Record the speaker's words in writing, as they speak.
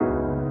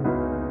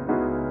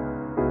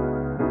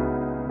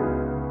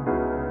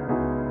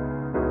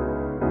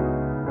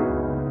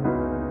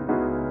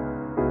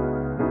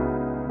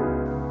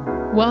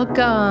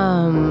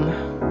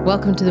Welcome.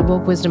 Welcome to the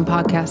Woke Wisdom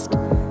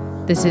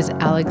Podcast. This is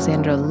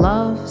Alexandra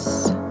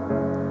Loves,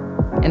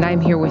 and I'm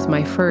here with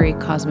my furry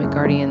cosmic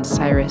guardians,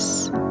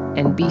 Cyrus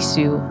and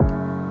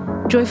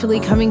Bisu, joyfully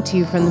coming to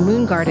you from the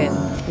Moon Garden,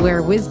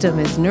 where wisdom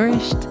is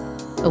nourished,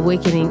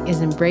 awakening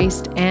is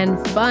embraced,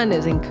 and fun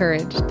is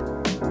encouraged.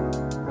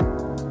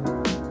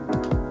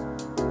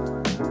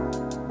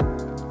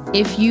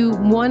 If you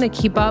want to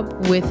keep up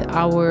with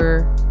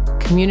our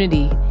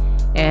community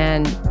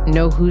and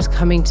know who's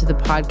coming to the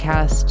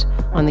podcast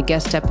on the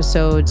guest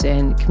episodes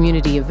and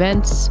community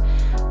events,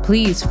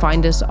 please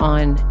find us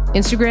on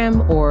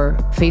Instagram or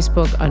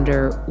Facebook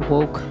under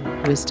Woke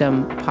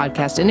Wisdom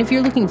Podcast. And if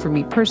you're looking for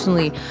me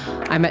personally,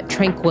 I'm at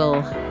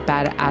Tranquil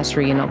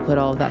Badassery, and I'll put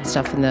all of that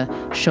stuff in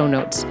the show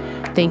notes.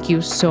 Thank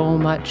you so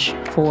much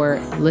for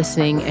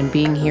listening and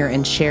being here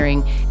and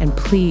sharing. And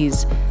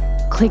please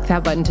click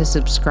that button to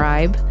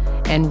subscribe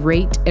and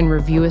rate and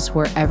review us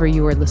wherever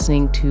you are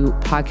listening to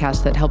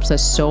podcasts. That helps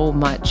us so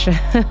much.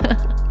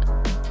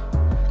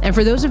 And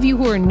for those of you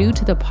who are new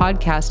to the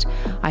podcast,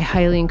 I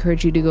highly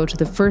encourage you to go to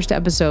the first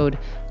episode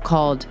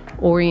called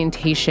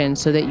Orientation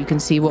so that you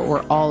can see what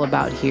we're all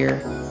about here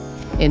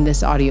in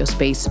this audio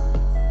space.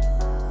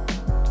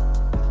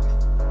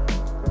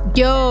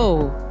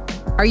 Yo,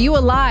 are you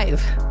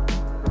alive?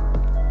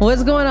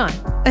 What's going on?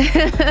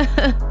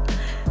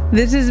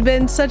 This has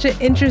been such an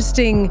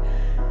interesting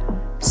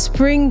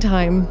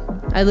springtime.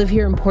 I live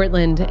here in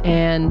Portland,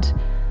 and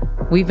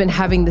we've been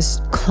having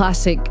this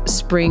classic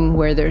spring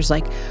where there's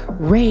like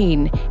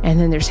rain, and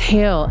then there's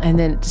hail, and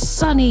then it's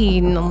sunny,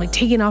 and I'm like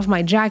taking off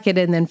my jacket,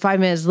 and then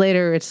 5 minutes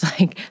later it's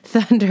like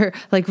thunder.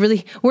 Like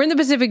really, we're in the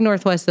Pacific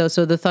Northwest though,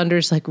 so the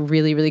thunder's like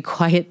really, really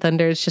quiet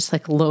thunder. It's just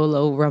like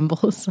low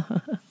rumbles.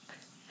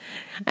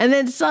 And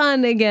then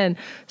sun again.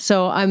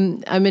 So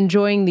I'm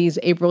enjoying these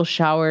April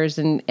showers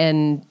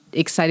and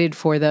excited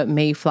for the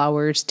May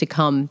flowers to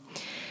come.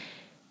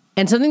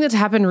 And something that's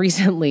happened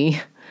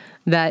recently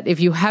that if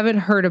you haven't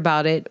heard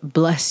about it,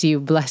 bless you,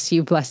 bless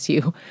you, bless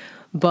you.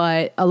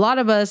 But a lot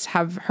of us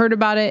have heard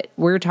about it.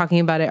 We're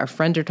talking about it. Our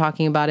friends are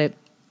talking about it.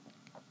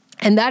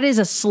 And that is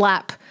a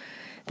slap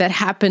that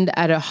happened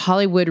at a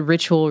Hollywood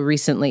ritual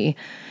recently.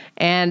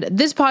 And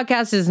this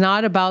podcast is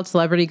not about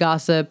celebrity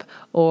gossip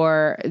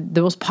or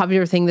the most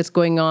popular thing that's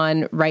going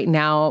on right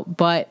now.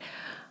 But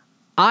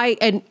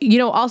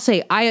I'll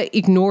say I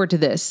ignored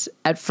this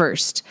at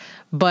first,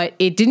 but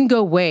it didn't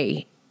go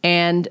away.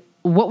 And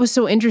what was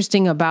so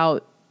interesting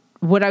about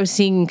what I was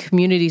seeing in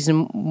communities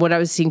and what I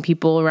was seeing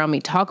people around me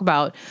talk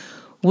about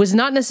was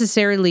not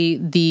necessarily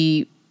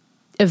the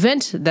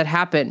event that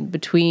happened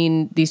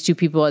between these two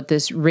people at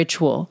this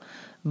ritual,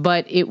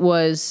 but it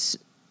was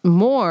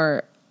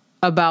more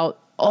about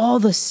all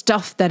the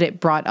stuff that it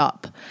brought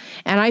up.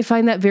 And I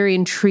find that very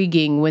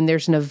intriguing when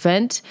there's an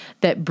event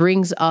that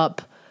brings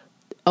up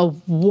a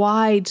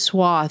wide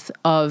swath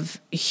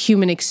of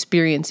human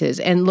experiences.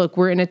 And look,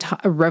 we're in a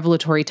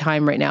revelatory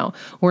time right now.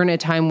 We're in a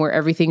time where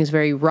everything is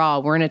very raw.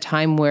 We're in a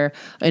time where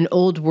an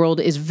old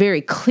world is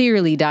very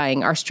clearly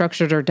dying. Our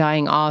structures are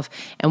dying off,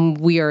 and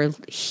we are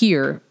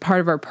here, part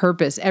of our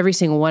purpose, every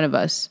single one of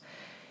us.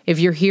 If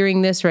you're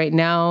hearing this right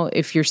now,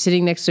 if you're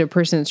sitting next to a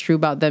person, it's true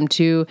about them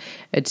too.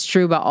 It's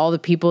true about all the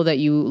people that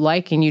you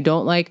like and you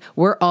don't like.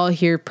 We're all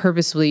here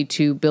purposefully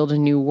to build a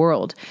new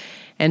world.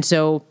 And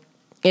so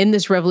in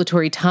this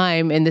revelatory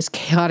time, in this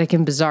chaotic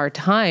and bizarre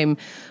time,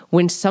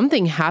 when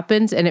something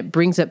happens and it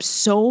brings up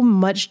so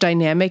much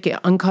dynamic,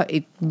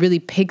 it really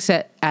picks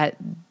at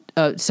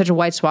such a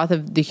wide swath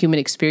of the human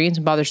experience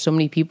and bothers so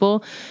many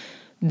people,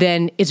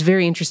 then it's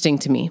very interesting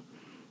to me.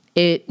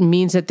 It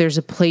means that there's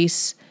a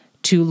place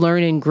to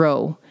learn and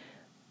grow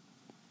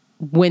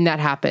when that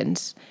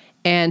happens.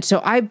 And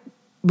so I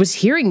was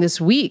hearing this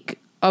week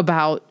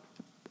about,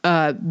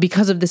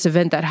 because of this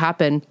event that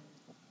happened,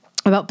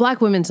 about Black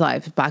women's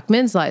lives, Black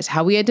men's lives,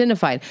 how we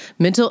identified,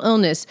 mental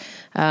illness,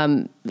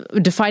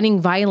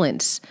 defining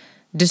violence,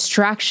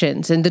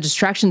 distractions, and the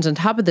distractions on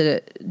top of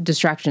the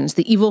distractions,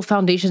 the evil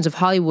foundations of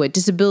Hollywood,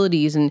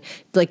 disabilities, and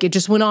like it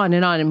just went on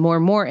and more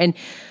and more. And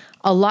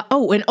a lot.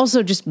 Oh, and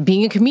also just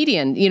being a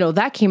comedian,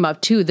 that came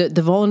up too.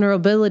 The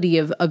vulnerability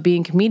of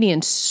being a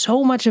comedian.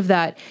 So much of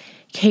that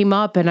came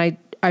up, and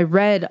I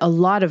read a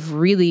lot of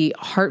really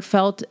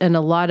heartfelt and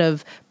a lot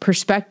of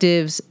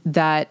perspectives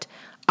that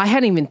I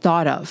hadn't even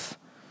thought of,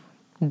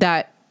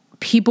 that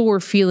people were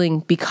feeling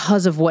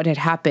because of what had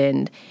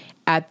happened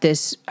at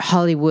this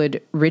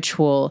Hollywood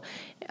ritual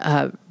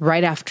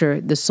right after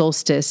the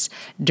solstice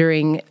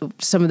during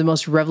some of the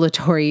most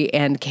revelatory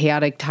and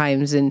chaotic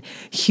times in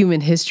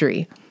human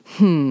history.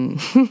 So I'm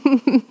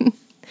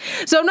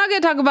not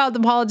going to talk about the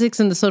politics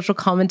and the social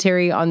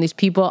commentary on these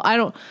people.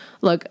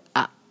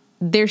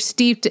 They're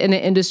steeped in an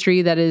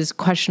industry that is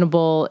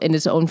questionable in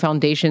its own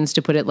foundations,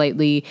 to put it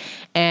lightly.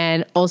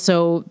 And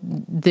also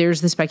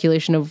there's the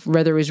speculation of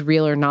whether it was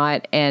real or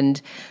not.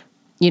 And,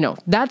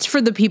 that's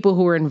for the people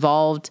who are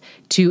involved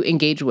to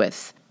engage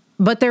with.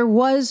 But there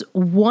was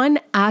one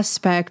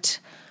aspect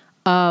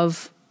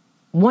of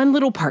one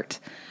little part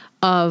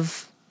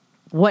of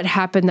what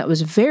happened that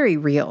was very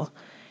real.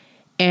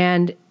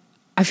 And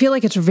I feel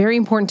like it's very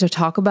important to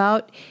talk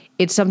about.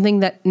 It's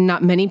something that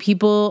not many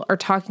people are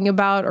talking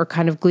about or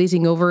kind of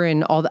glazing over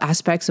in all the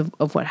aspects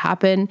of what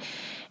happened.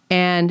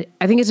 And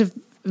I think it's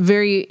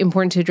very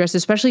important to address,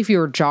 especially if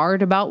you're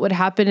jarred about what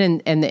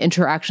happened and the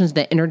interactions,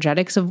 the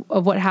energetics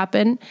of what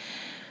happened.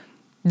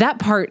 That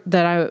part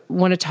that I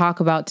want to talk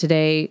about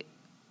today,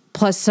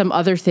 plus some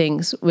other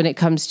things when it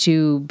comes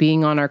to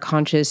being on our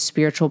conscious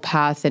spiritual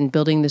path and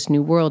building this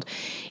new world,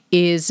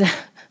 is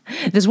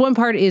this one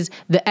part is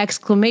the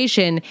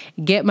exclamation,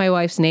 "Get my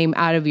wife's name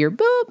out of your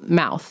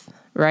mouth,"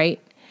 right?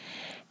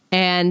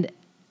 And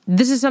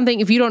this is something,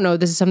 if you don't know,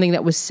 this is something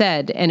that was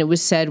said, and it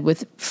was said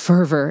with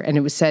fervor, and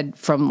it was said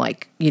from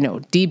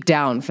deep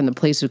down from the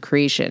place of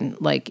creation,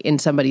 like in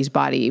somebody's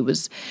body. It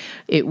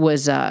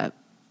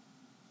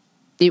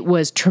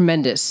was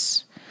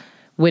tremendous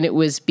when it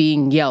was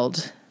being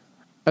yelled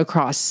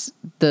across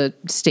the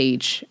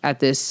stage at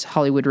this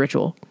Hollywood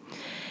ritual.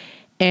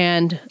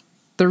 And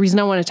the reason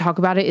I want to talk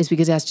about it is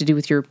because it has to do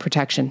with your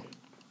protection.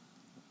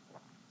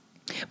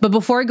 But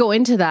before I go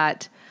into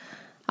that,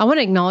 I want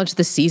to acknowledge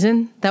the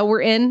season that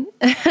we're in.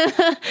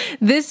 I've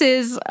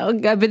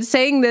been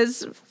saying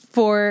this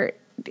for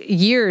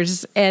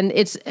years, and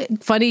it's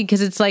funny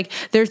because it's like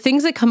there are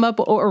things that come up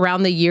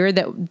around the year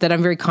that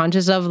I'm very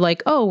conscious of,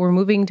 like, oh, we're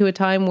moving to a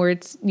time where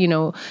it's,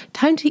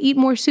 time to eat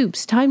more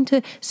soups, time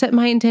to set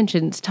my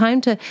intentions,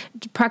 time to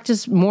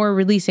practice more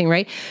releasing,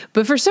 right?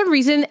 But for some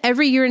reason,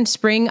 every year in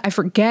spring, I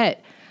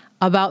forget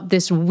about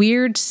this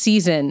weird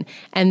season,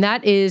 and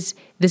that is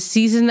the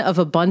season of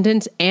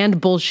abundance and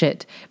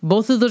bullshit.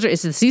 Both of those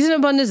it's the season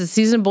of abundance, the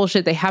season of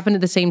bullshit. They happen at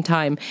the same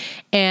time.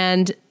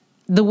 And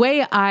the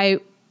way I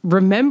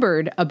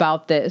remembered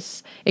about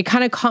this, it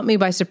kind of caught me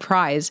by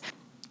surprise.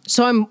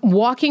 So I'm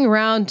walking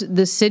around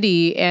the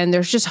city and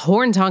there's just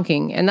horns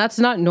honking, and that's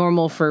not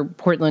normal for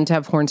Portland to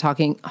have horns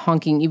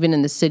honking even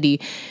in the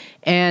city.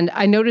 And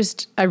I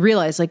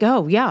realized like,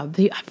 oh yeah,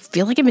 I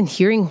feel like I've been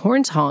hearing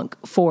horns honk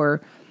for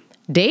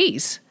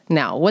days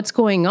now. What's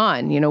going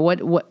on?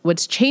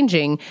 What's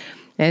changing?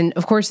 And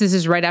of course, this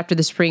is right after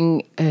the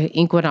spring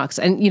equinox.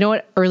 And you know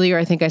what? Earlier,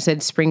 I think I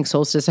said spring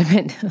solstice. I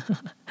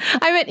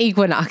meant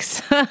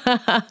equinox.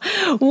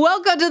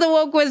 Welcome to the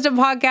Woke Wisdom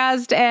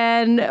Podcast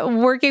and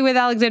working with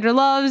Alexandra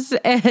Loves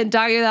and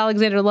talking with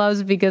Alexandra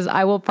Loves, because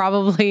I will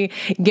probably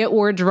get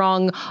words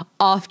wrong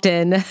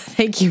often.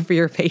 Thank you for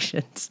your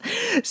patience.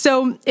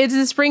 So it's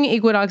the spring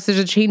equinox. There's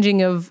a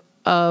changing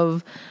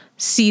of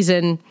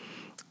season,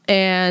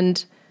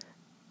 and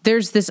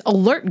there's this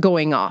alert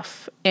going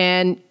off.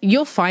 And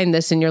you'll find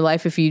this in your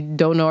life if you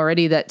don't know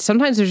already, that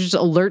sometimes there's just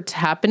alerts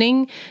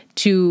happening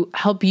to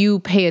help you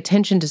pay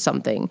attention to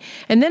something.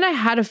 And then I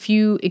had a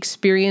few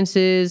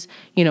experiences,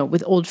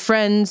 with old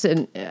friends,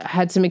 and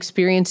had some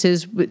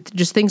experiences with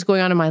just things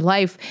going on in my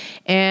life.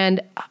 And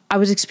I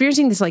was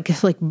experiencing this like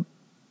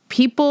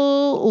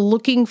people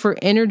looking for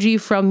energy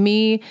from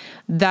me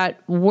that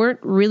weren't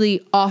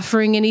really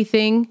offering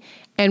anything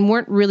and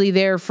weren't really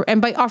there for,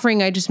 and by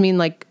offering, I just mean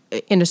like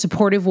in a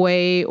supportive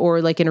way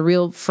or like in a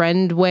real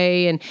friend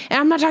way. And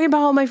I'm not talking about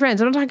all my friends.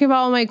 I'm not talking about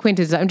all my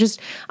acquaintances.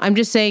 I'm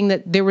just saying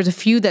that there was a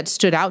few that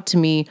stood out to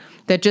me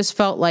that just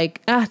felt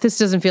like, this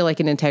doesn't feel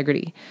like an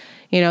integrity.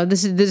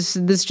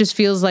 This just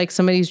feels like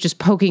somebody's just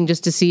poking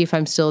just to see if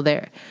I'm still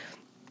there.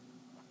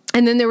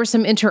 And then there were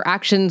some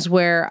interactions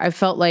where I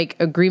felt like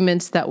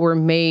agreements that were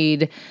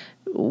made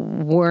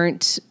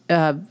weren't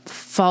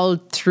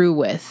followed through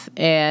with.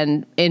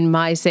 And in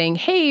my saying,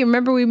 hey,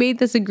 remember we made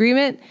this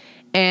agreement?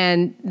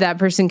 And that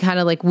person kind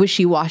of like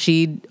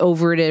wishy-washy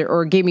over it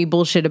or gave me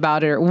bullshit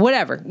about it or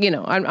whatever.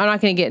 I'm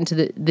not going to get into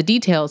the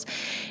details.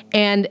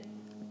 And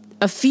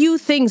a few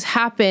things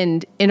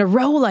happened in a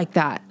row like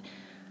that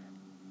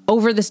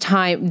over this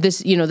time,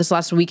 this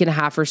last week and a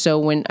half or so,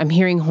 when I'm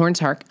hearing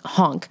horns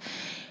honk.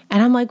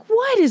 And I'm like,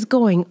 what is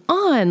going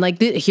on?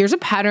 Like, here's a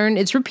pattern.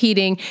 It's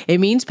repeating. It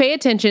means pay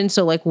attention.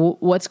 So like,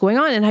 what's going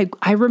on? And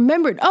I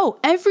remembered,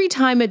 every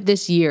time at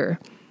this year,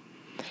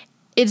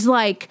 it's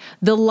like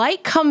the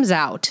light comes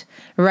out,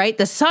 right?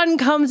 The sun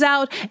comes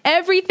out.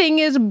 Everything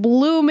is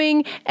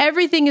blooming.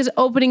 Everything is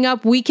opening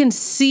up. We can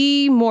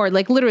see more.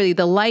 Like literally,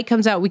 the light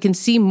comes out. We can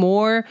see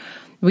more.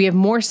 We have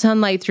more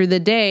sunlight through the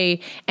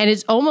day. And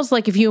it's almost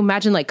like if you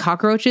imagine like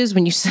cockroaches,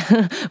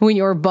 when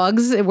you're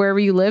bugs, wherever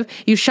you live,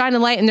 you shine a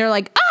light and they're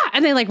like,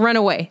 and they like run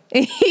away,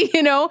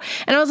 And I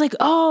was like,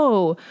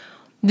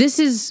 this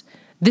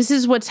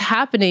is what's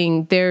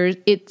happening. There's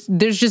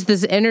just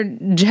this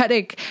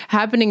energetic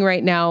happening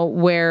right now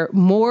where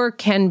more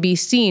can be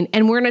seen.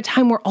 And we're in a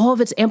time where all of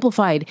it's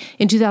amplified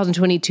in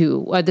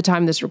 2022 at the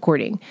time of this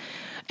recording.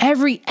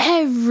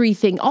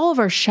 Everything, all of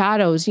our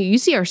shadows, you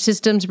see our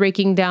systems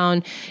breaking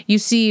down. You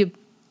see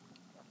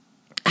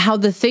how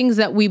the things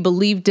that we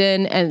believed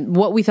in and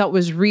what we thought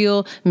was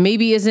real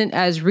maybe isn't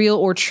as real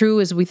or true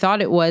as we thought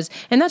it was.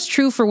 And that's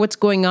true for what's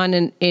going on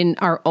in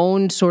our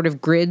own sort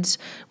of grids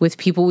with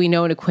people we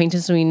know and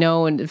acquaintances we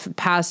know and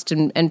past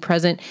and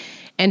present.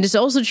 And it's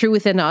also true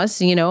within us,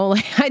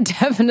 like I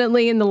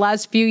definitely in the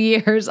last few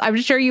years, I'm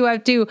sure you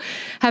have too,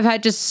 have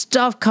had just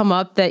stuff come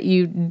up that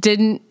you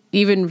didn't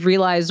even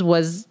realize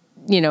was,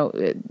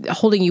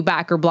 holding you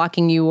back or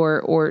blocking you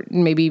or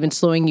maybe even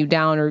slowing you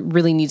down or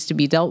really needs to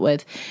be dealt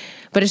with.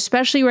 But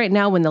especially right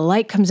now, when the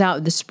light comes out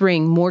of the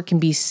spring, more can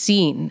be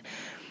seen.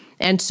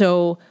 And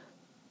so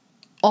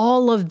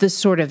all of the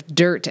sort of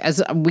dirt,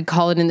 as we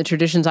call it in the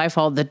traditions I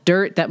follow, the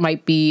dirt that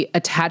might be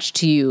attached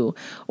to you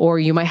or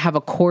you might have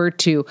a cord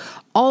to,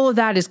 all of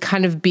that is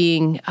kind of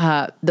being,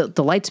 the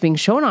light's being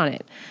shown on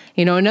it.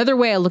 Another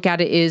way I look at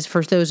it is,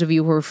 for those of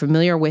you who are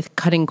familiar with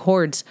cutting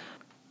cords,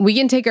 we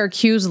can take our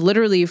cues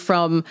literally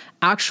from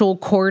actual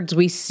cords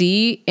we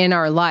see in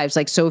our lives.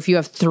 Like, so if you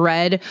have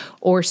thread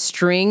or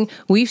string,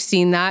 we've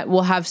seen that.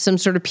 We'll have some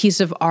sort of piece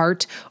of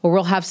art, or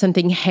we'll have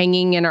something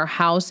hanging in our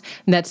house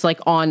that's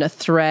like on a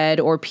thread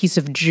or a piece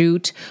of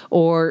jute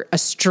or a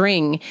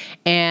string.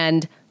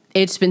 And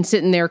it's been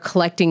sitting there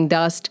collecting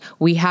dust.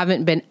 We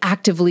haven't been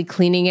actively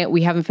cleaning it.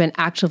 We haven't been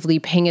actively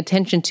paying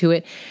attention to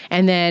it.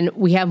 And then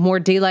we have more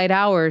daylight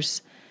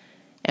hours.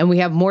 And we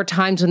have more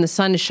times when the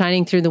sun is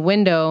shining through the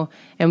window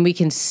and we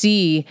can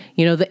see,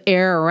 the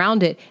air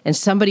around it, and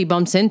somebody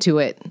bumps into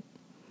it.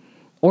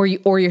 Or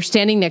you're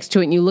standing next to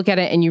it and you look at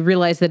it and you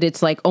realize that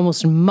it's like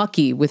almost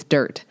mucky with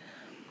dirt.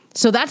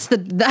 So that's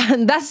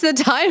the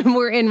time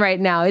we're in right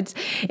now.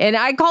 And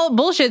I call it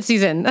bullshit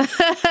season.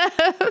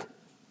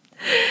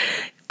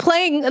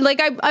 Playing,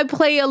 like I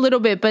play a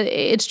little bit, but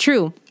it's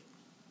true.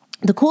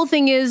 The cool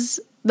thing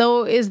is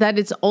that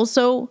it's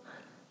also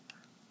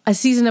a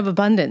season of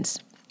abundance.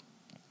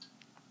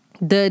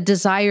 The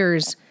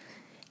desires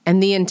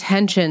and the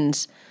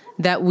intentions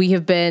that we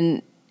have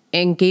been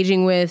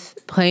engaging with,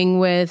 playing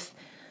with,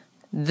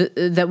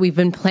 that we've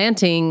been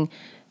planting,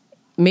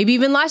 maybe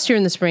even last year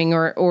in the spring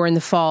or in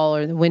the fall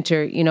or the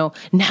winter,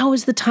 now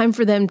is the time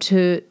for them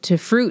to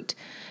fruit.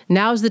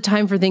 Now is the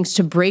time for things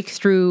to break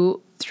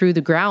through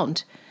the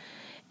ground.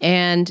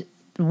 And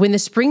when the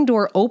spring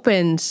door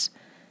opens,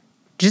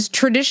 just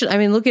tradition. I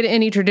mean, look at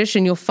any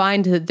tradition, you'll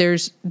find that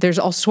there's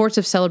all sorts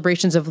of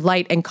celebrations of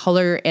light and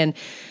color and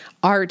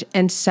art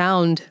and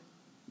sound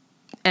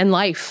and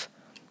life.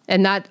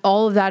 And that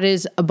all of that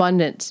is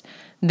abundance.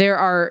 There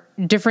are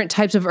different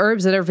types of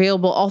herbs that are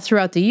available all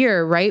throughout the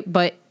year, right?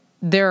 But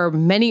there are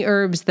many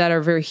herbs that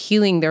are very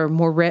healing. They're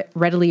more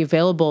readily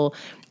available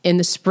in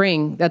the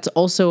spring. That's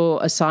also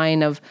a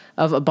sign of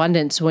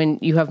abundance, when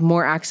you have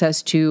more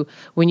access to,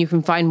 when you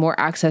can find more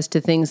access to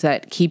things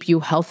that keep you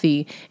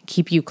healthy,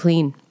 keep you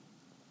clean.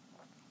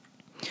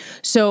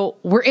 So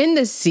we're in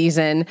this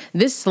season.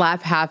 This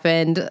slap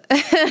happened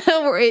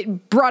where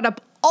it brought up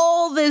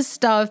all this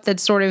stuff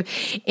that's sort of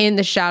in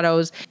the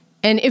shadows.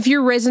 And if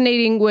you're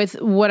resonating with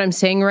what I'm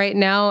saying right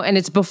now, and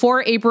it's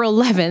before April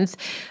 11th,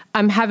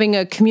 I'm having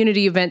a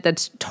community event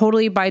that's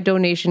totally by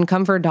donation.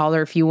 Come for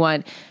 $1 if you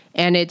want.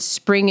 And it's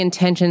Spring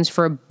Intentions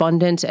for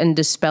Abundance and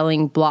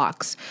Dispelling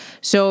Blocks.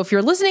 So if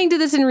you're listening to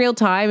this in real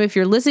time, if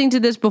you're listening to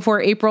this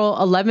before April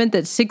 11th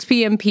at 6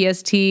 p.m.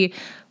 PST,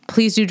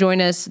 please do join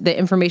us. The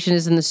information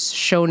is in the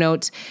show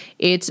notes.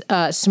 It's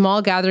a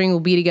small gathering. We'll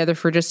be together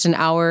for just an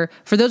hour.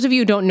 For those of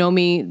you who don't know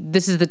me,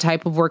 this is the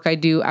type of work I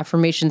do: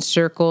 affirmation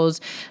circles,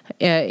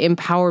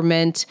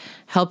 empowerment,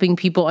 helping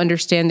people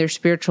understand their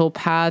spiritual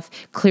path,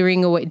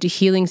 clearing away,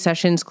 healing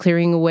sessions,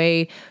 clearing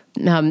away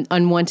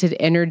unwanted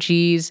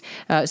energies,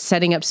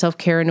 setting up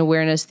self-care and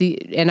awareness.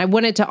 And I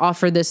wanted to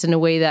offer this in a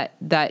way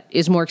that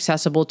is more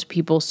accessible to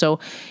people. So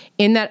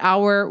in that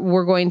hour,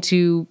 we're going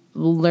to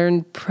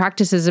learn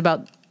practices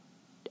about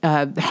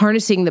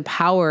harnessing the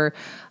power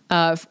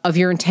of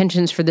your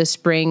intentions for this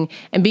spring,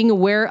 and being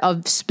aware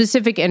of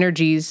specific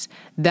energies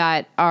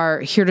that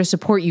are here to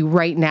support you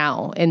right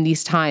now in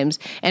these times,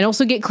 and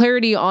also get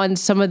clarity on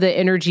some of the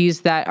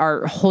energies that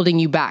are holding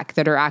you back,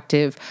 that are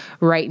active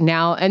right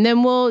now. And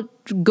then we'll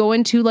go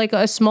into like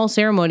a small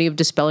ceremony of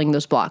dispelling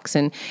those blocks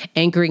and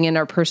anchoring in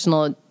our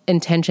personal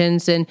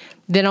intentions. And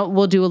then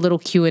we'll do a little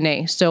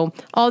Q&A. So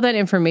all that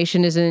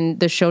information is in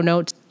the show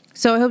notes.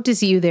 So I hope to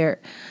see you there.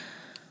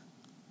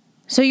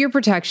 So your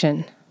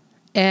protection.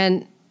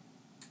 And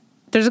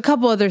there's a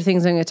couple other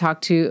things I'm going to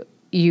talk to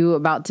you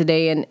about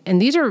today.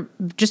 And these are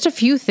just a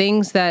few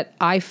things that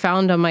I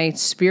found on my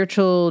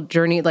spiritual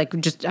journey.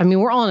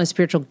 We're all on a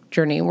spiritual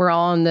journey. We're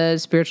all on the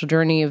spiritual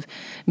journey of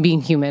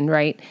being human,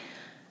 right?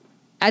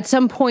 At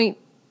some point,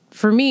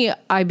 for me,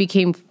 I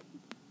became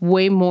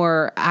way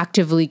more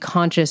actively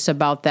conscious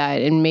about that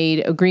and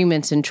made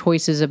agreements and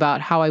choices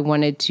about how I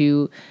wanted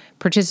to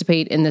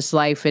participate in this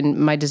life and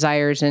my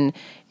desires and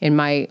in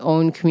my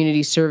own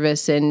community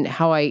service, and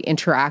how I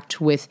interact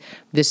with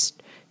this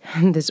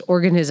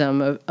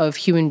organism of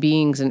human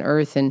beings and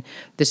earth and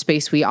the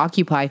space we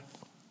occupy.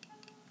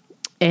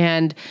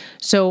 And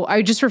so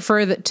I just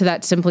refer to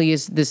that simply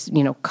as this,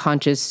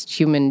 conscious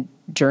human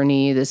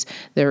journey,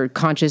 their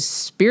conscious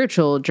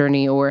spiritual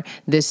journey, or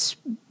this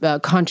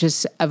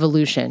conscious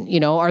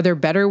evolution. Are there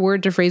better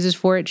words or phrases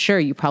for it? Sure,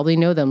 you probably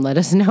know them. Let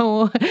us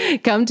know.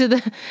 Come to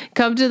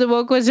the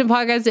Woke Wisdom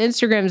Podcast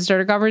Instagram and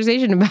start a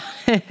conversation about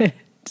it.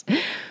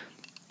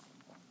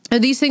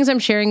 And these things I'm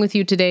sharing with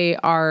you today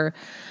are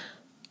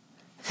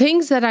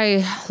things that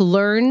I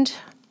learned,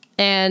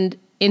 and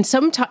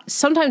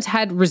sometimes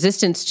had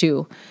resistance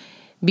to,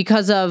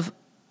 because of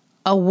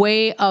a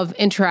way of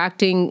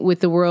interacting with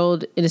the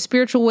world in a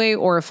spiritual way,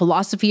 or a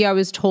philosophy I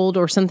was told,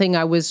 or something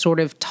I was sort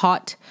of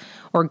taught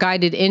or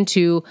guided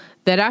into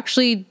that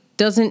actually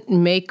didn't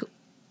make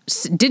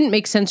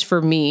sense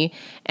for me.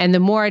 And the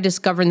more I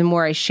discover and the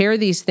more I share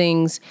these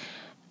things,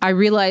 I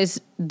realize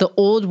the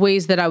old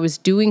ways that I was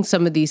doing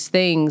some of these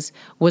things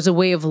was a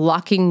way of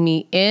locking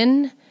me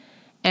in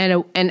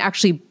and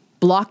actually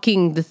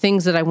blocking the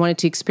things that I wanted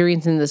to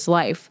experience in this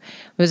life.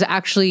 It was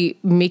actually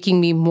making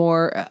me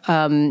more,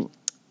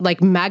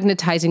 like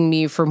magnetizing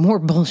me for more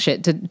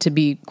bullshit, to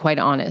be quite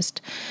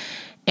honest.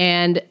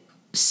 And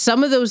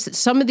some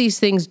of these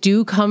things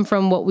do come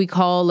from what we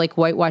call like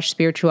whitewashed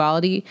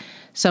spirituality.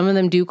 Some of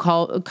them do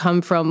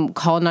come from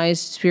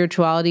colonized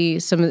spirituality.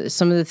 Some of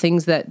the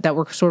things that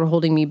were sort of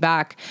holding me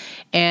back.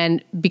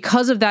 And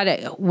because of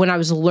that, when I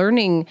was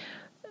learning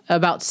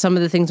about some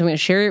of the things I'm going to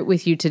share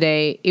with you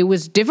today, it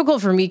was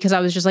difficult for me because I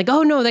was just like,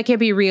 oh no, that can't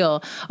be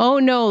real. Oh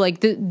no, like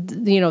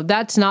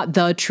that's not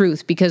the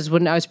truth. Because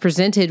when I was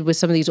presented with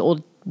some of these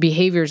old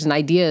behaviors and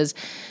ideas,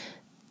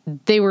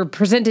 they were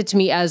presented to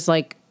me as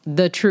like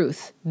the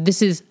truth.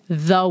 This is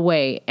the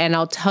way. And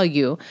I'll tell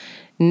you,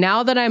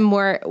 now that I'm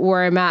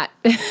where I'm at,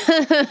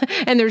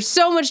 and there's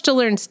so much to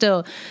learn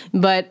still,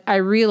 but I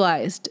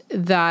realized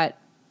that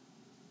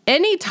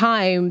any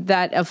time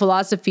that a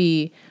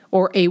philosophy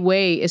or a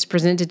way is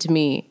presented to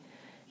me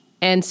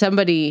and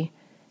somebody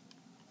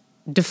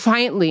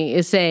defiantly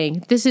is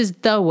saying, this is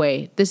the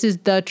way, this is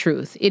the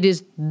truth, it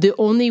is the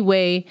only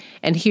way,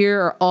 and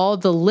here are all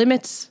the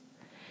limits,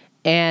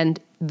 and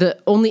the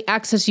only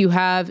access you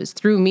have is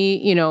through me.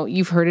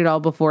 You've heard it all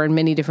before in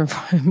many different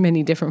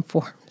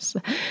forms.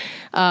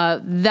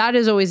 That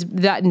is always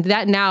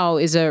that now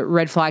is a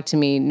red flag to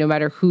me, no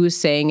matter who's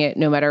saying it,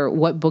 no matter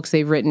what books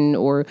they've written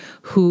or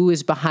who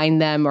is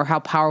behind them or how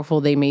powerful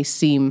they may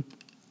seem.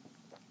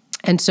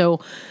 And so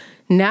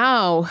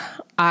now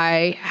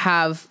I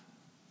have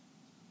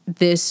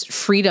this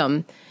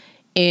freedom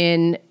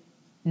in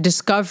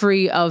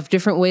discovery of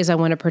different ways I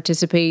want to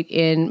participate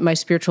in my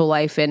spiritual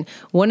life. And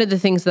one of the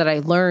things that I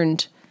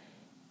learned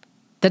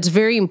that's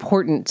very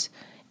important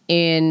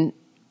in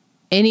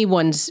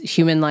anyone's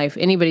human life,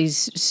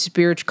 anybody's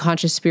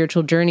conscious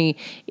spiritual journey,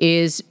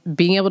 is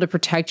being able to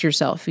protect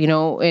yourself.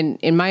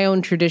 In my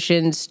own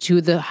traditions, two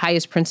of the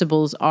highest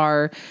principles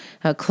are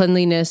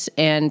cleanliness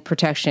and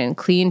protection.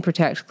 Clean,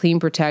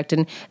 protect.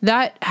 And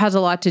that has a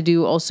lot to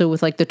do also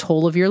with like the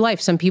toll of your life.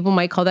 Some people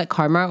might call that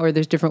karma, or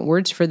there's different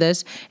words for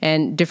this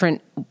and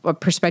different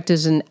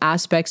perspectives and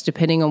aspects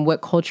depending on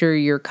what culture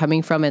you're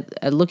coming from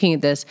at looking at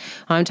this.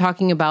 I'm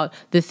talking about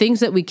the things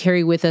that we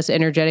carry with us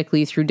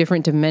energetically through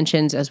different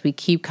dimensions as we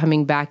keep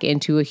coming back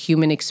into a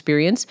human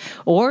experience,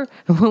 or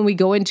when we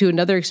go into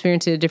another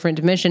experience in a different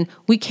dimension,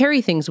 we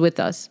carry things with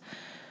us.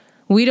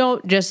 We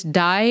don't just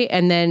die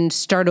and then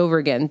start over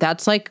again.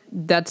 That's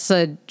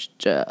a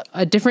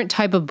different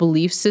type of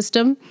belief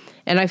system,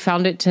 and I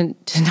found it to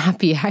not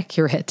be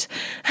accurate.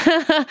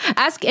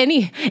 Ask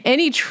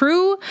any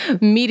true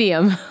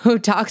medium who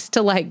talks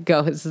to like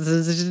ghosts.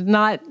 It's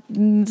not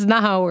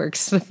how it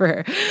works for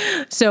her.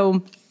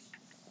 So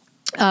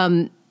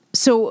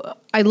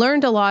I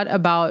learned a lot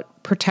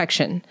about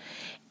protection,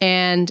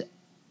 and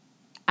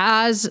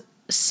as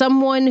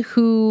someone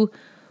who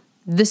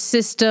the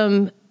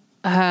system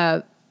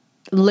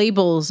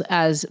labels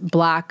as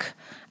Black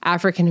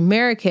African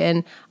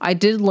American, I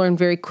did learn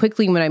very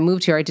quickly when I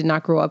moved here. I did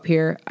not grow up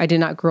here. I did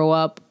not grow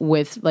up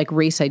with like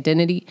race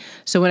identity.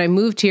 So when I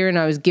moved here and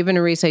I was given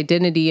a race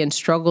identity and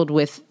struggled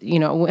with,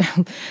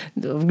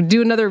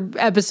 do another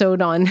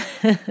episode on,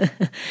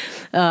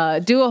 I'll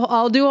do a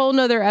whole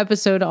nother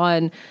episode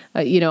on,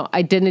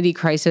 identity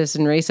crisis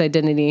and race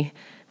identity.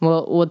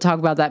 We'll talk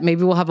about that.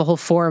 Maybe we'll have a whole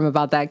forum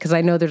about that, because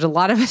I know there's a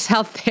lot of us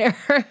out there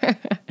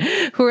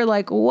who are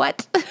like,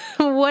 what?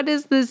 What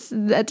is this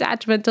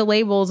attachment to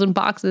labels and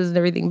boxes and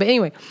everything? But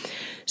anyway,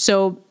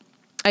 so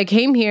I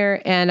came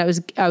here and I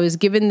was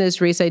given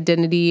this race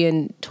identity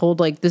and told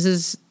like,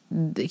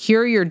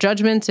 here are your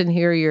judgments and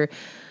here are your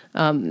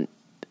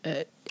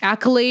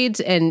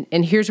accolades,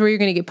 and here's where you're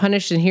going to get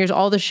punished, and here's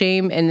all the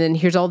shame, and then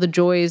here's all the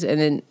joys,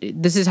 and then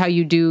this is how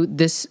you do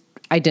this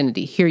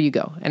identity. Here you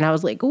go. And I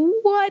was like,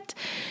 what?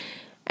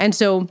 And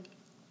so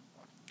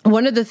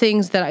one of the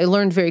things that I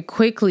learned very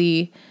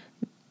quickly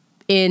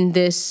in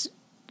this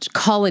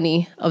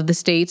colony of the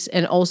States,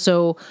 and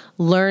also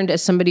learned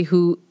as somebody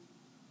who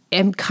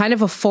am kind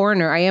of a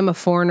foreigner. I am a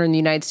foreigner in the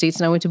United States,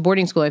 and I went to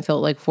boarding school. I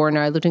felt like a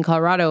foreigner. I lived in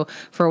Colorado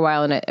for a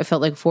while, and I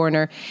felt like a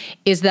foreigner,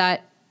 is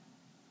that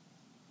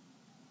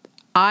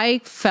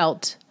I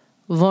felt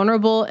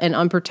vulnerable and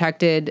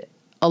unprotected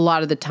a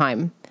lot of the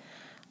time.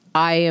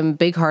 I am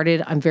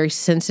big-hearted. I'm very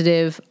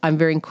sensitive. I'm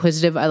very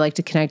inquisitive. I like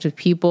to connect with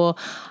people.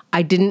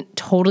 I didn't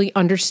totally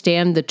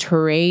understand the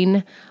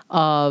terrain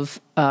of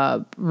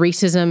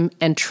racism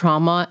and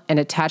trauma and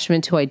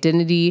attachment to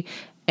identity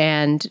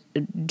and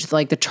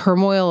like the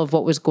turmoil of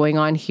what was going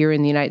on here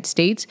in the United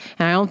States.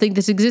 And I don't think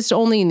this exists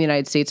only in the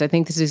United States. I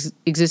think this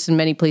exists in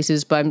many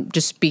places, but I'm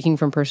just speaking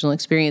from personal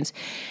experience.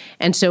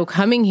 And so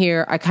coming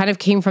here, I kind of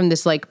came from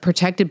this like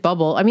protected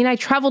bubble. I mean, I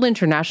traveled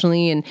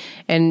internationally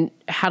and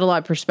had a lot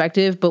of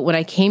perspective, but when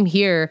I came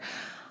here,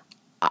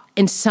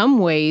 in some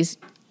ways,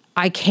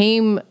 I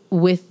came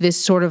with this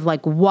sort of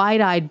like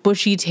wide-eyed,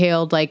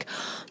 bushy-tailed, like,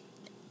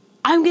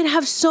 I'm going to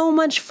have so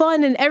much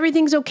fun and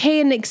everything's okay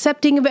and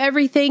accepting of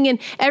everything and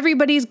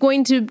everybody's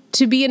going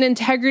to be in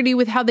integrity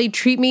with how they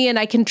treat me and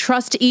I can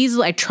trust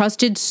easily. I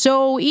trusted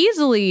so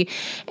easily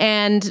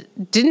and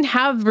didn't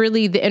have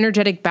really the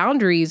energetic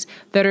boundaries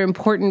that are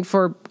important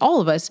for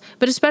all of us,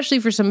 but especially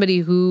for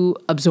somebody who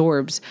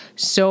absorbs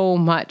so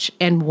much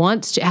and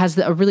has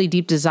a really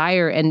deep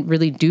desire and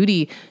really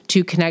duty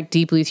to connect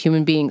deeply with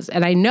human beings.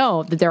 And I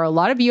know that there are a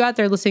lot of you out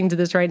there listening to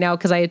this right now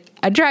because I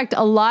attract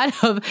a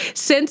lot of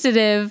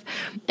sensitive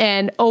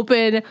and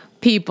open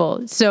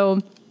people. So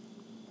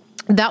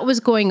that was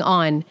going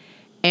on.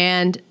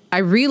 And I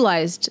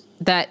realized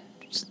that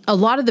a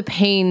lot of the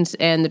pains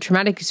and the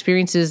traumatic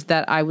experiences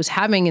that I was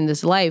having in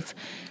this life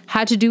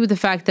had to do with the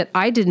fact that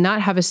I did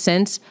not have a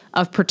sense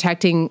of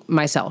protecting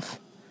myself.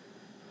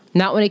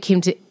 Not when it came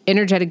to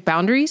energetic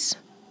boundaries,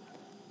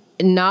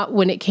 not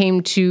when it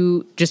came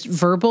to just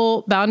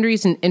verbal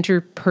boundaries and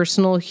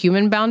interpersonal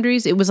human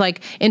boundaries. It was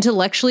like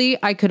intellectually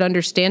I could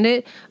understand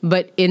it,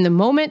 but in the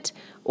moment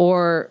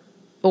or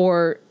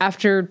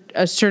after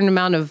a certain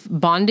amount of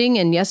bonding,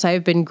 and yes, I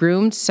have been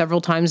groomed several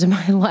times in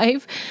my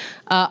life,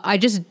 I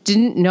just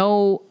didn't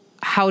know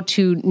how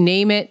to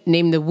name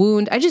the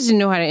wound. I just didn't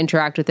know how to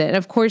interact with it. And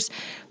of course,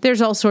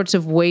 there's all sorts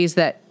of ways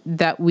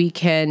that we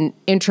can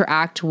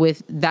interact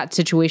with that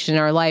situation in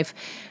our life.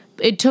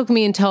 It took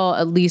me until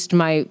at least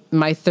my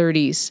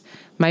 30s,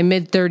 my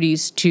mid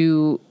 30s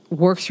to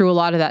work through a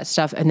lot of that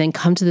stuff and then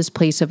come to this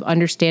place of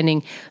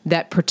understanding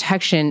that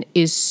protection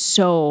is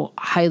so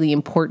highly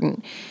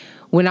important.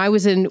 When I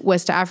was in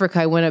West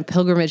Africa, I went on a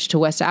pilgrimage to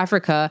West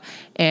Africa,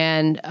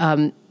 and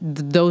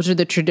those are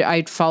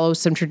I follow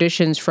some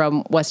traditions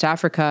from West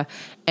Africa,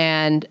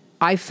 and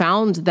I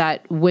found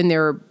that when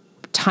there were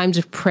times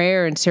of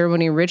prayer and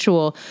ceremony and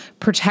ritual,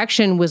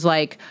 protection was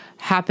like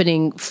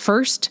happening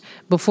first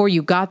before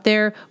you got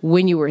there,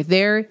 when you were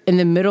there, in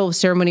the middle of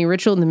ceremony and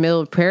ritual, in the middle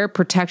of prayer.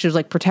 Protection was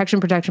like protection.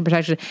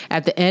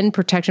 At the end,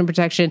 protection.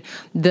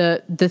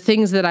 The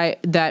things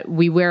that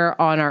we wear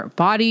on our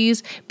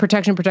bodies,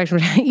 protection.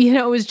 You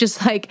know, it was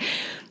just like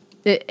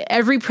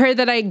every prayer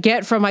that I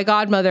get from my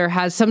godmother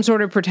has some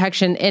sort of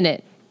protection in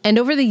it. And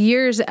over the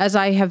years, as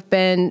I have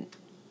been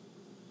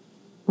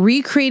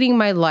recreating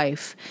my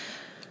life,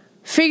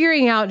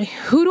 figuring out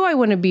who do I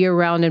want to be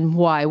around and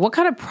why, what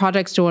kind of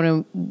projects do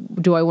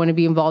I want to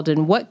be involved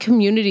in, what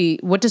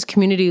does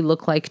community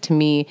look like to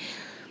me,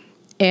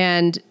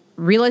 and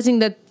realizing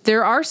that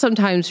there are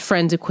sometimes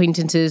friends,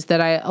 acquaintances that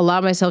I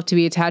allow myself to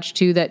be attached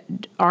to that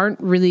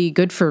aren't really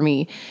good for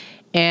me,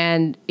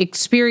 and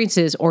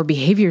experiences or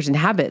behaviors and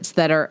habits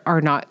that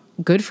are not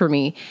good for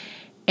me.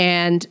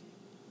 And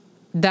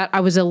that I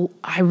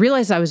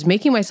realized I was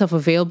making myself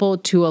available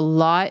to a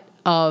lot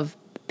of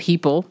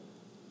people,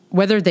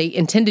 whether they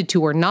intended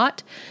to or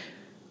not,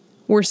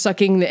 were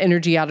sucking the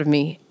energy out of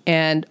me.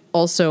 And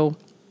also,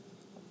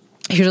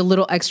 here's a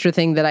little extra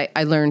thing that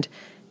I learned.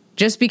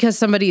 Just because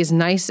somebody is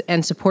nice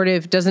and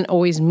supportive doesn't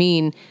always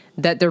mean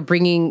that they're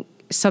bringing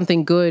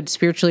something good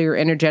spiritually or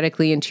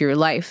energetically into your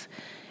life.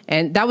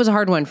 And that was a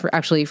hard one for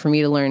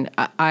me to learn.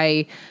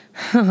 There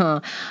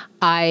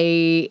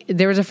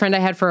was a friend I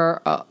had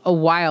for a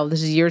while,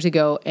 this is years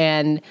ago,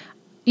 and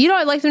you know,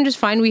 I liked them just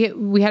fine.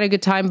 We had a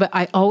good time, but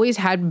I always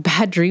had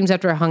bad dreams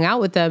after I hung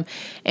out with them.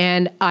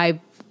 And I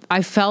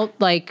felt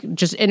like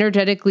just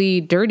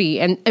energetically dirty.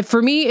 And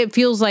for me, it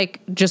feels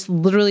like just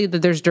literally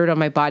that there's dirt on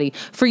my body.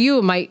 For you,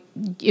 it might,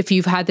 if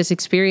you've had this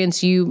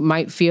experience, you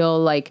might feel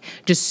like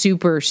just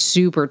super,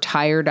 super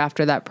tired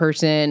after that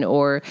person,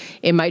 or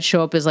it might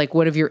show up as like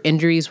one of your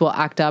injuries will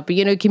act up.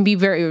 You know, it can be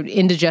very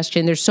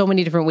indigestion. There's so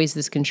many different ways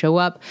this can show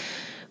up.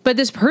 But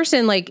this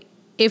person, like,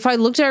 if I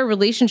looked at our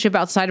relationship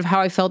outside of how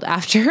I felt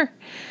after,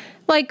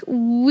 like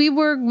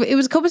it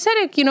was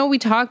copacetic, you know, we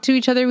talked to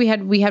each other, we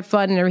had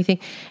fun and everything.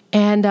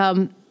 And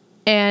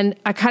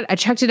I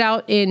checked it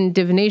out in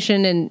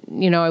divination, and,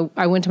 you know,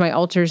 I went to my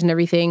altars and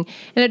everything.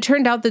 And it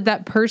turned out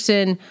that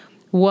person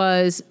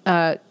was,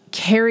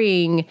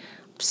 carrying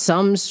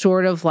some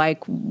sort of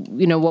like,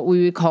 you know, what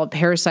we would call a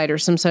parasite or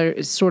some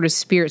sort of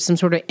spirit, some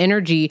sort of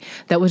energy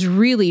that was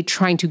really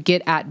trying to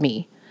get at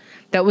me,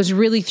 that was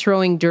really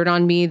throwing dirt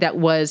on me, that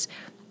was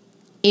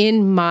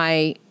in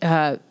my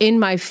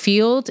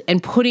field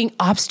and putting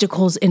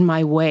obstacles in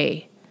my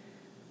way.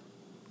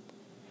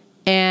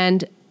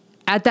 And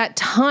at that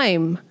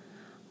time,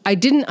 I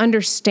didn't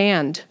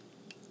understand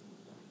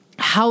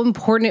how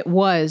important it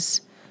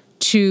was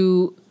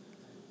to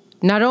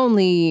not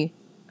only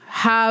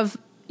have,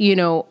 you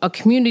know, a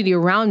community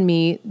around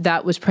me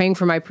that was praying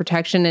for my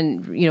protection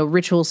and, you know,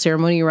 ritual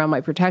ceremony around my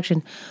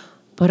protection,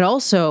 but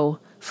also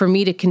for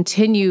me to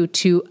continue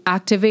to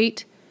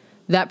activate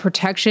that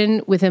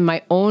protection within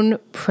my own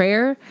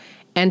prayer.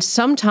 And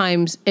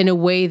sometimes in a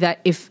way that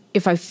if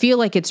I feel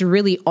like it's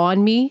really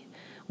on me,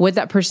 what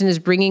that person is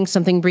bringing,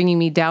 something bringing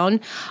me down,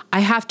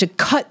 I have to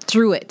cut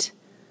through it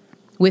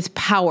with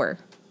power.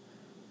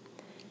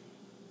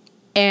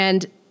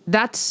 And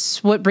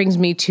that's what brings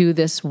me to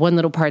this one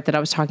little part that I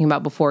was talking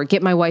about before.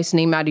 Get my wife's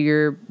name out of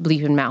your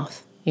bleeping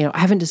mouth. You know, I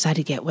haven't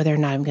decided yet whether or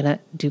not I'm going to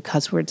do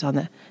cuss words on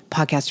the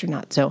podcast or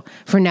not. So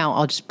for now,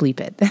 I'll just bleep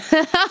it.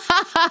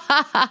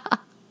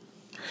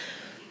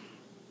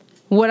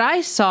 What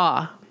I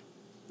saw,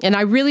 and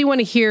I really want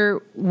to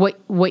hear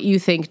what you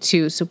think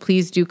too. So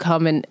please do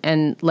come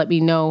and let me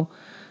know.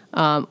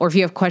 Or if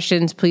you have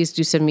questions, please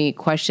do send me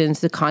questions,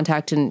 the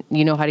contact, and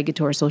you know how to get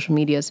to our social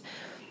medias.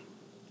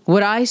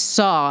 What I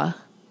saw,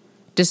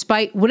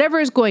 despite whatever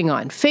is going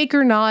on, fake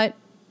or not,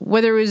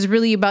 whether it was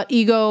really about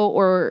ego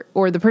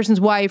or the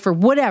person's wife or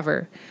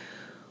whatever,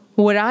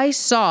 what I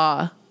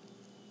saw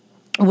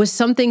was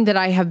something that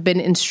I have been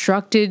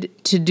instructed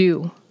to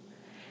do.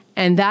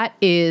 And that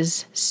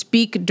is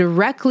speak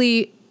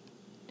directly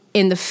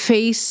in the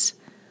face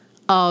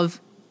of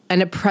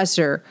an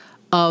oppressor,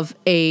 of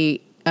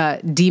a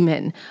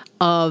demon,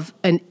 of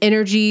an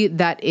energy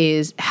that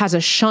has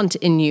a shunt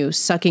in you,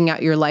 sucking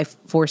out your life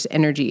force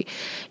energy,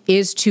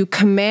 is to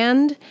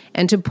command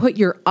and to put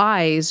your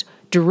eyes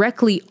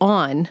directly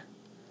on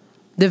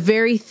the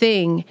very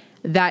thing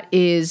that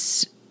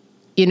is,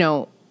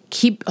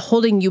 keep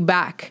holding you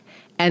back,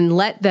 and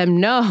let them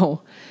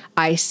know,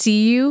 I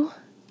see you.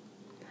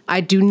 I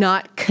do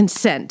not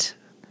consent.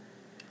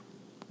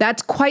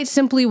 That's quite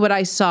simply what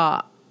I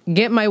saw.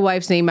 Get my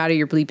wife's name out of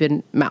your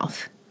bleeping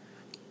mouth.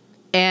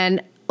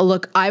 And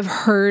look, I've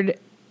heard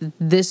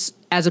this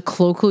as a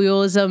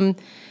colloquialism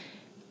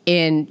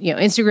in,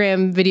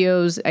 Instagram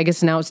videos. I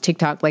guess now it's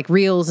TikTok, like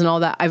Reels and all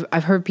that.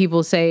 I've heard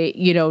people say,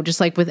 just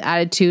like with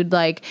attitude,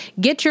 like,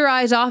 get your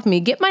eyes off me,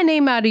 get my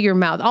name out of your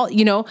mouth.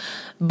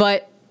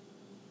 But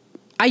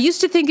I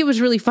used to think it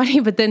was really funny,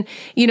 but then,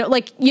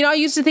 I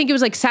used to think it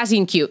was like sassy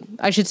and cute.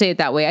 I should say it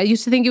that way. I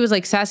used to think it was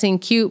like sassy and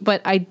cute,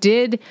 but I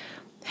did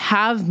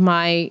have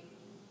my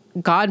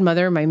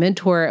godmother, my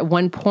mentor at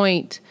one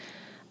point,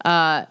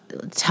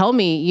 tell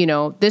me,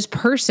 this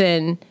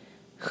person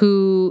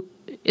who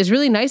is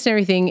really nice and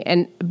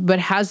everything, but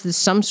has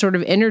some sort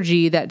of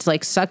energy that's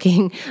like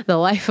sucking the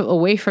life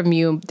away from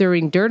you,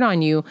 throwing dirt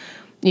on you,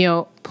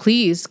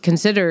 please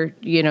consider,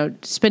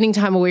 spending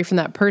time away from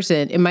that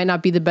person. It might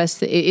not be the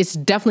best. It's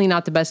definitely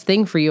not the best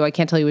thing for you. I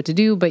can't tell you what to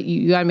do, but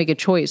you got to make a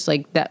choice.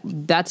 Like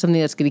that's something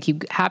that's going to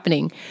keep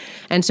happening.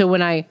 And so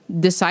when I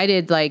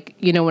decided,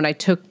 when I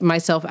took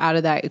myself out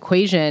of that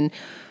equation,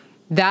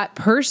 that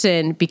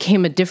person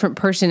became a different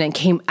person and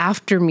came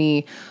after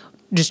me.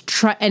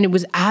 And it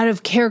was out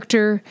of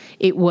character.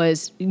 It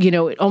was,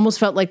 it almost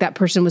felt like that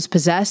person was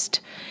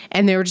possessed,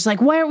 and they were just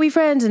like, why aren't we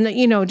friends?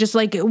 And, just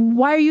like,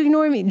 why are you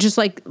ignoring me? Just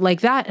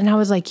like that. And I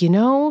was like,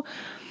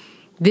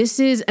 this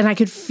is, and I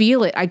could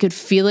feel it. I could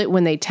feel it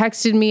when they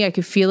texted me. I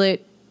could feel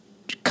it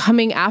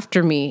coming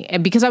after me.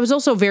 And because I was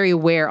also very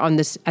aware on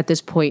this, at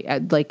this point,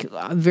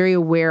 very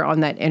aware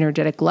on that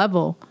energetic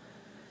level.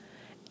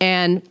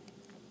 And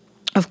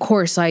of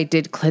course I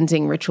did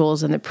cleansing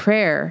rituals and the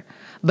prayer.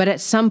 But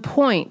at some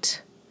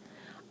point,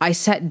 I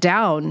sat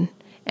down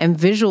and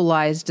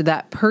visualized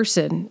that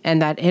person and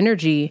that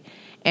energy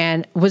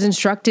and was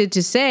instructed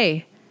to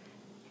say,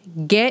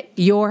 get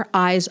your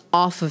eyes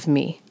off of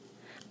me.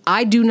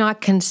 I do not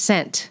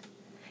consent.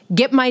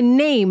 Get my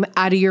name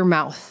out of your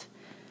mouth.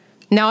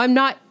 Now, I'm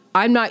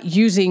not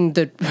using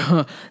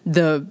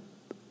the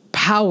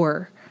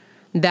power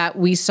that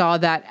we saw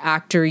that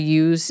actor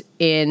use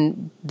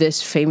in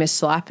this famous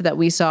slap that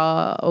we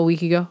saw a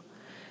week ago.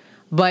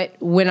 But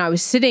when I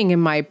was sitting in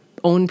my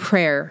own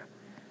prayer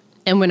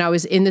and when I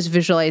was in this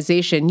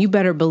visualization, you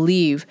better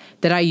believe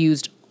that I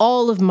used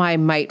all of my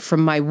might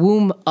from my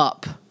womb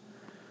up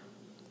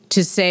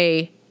to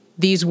say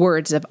these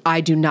words of, I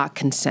do not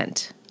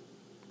consent.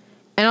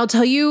 And I'll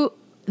tell you,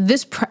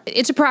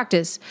 it's a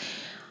practice.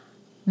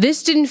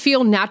 This didn't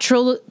feel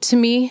natural to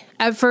me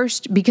at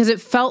first because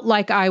it felt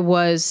like I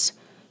was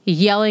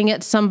yelling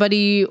at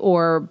somebody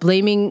or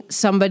blaming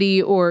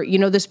somebody or,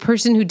 this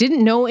person who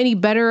didn't know any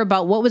better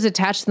about what was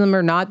attached to them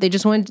or not. They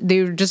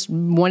were just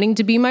wanting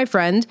to be my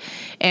friend.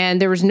 And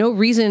there was no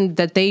reason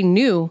that they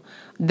knew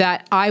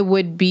that I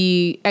would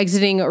be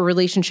exiting a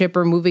relationship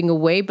or moving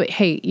away. But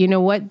hey, you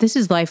know what? This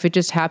is life. It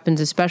just happens,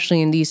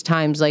 especially in these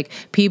times. Like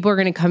people are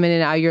going to come in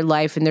and out of your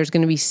life, and there's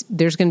going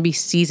to be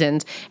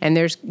seasons, and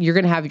you're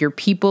going to have your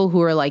people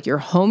who are like your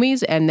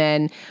homies, and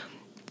then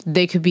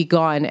they could be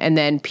gone. And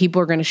then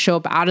people are going to show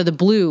up out of the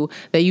blue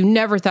that you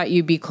never thought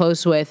you'd be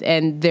close with.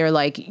 And they're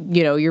like,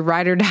 your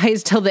ride or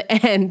dies till the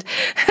end.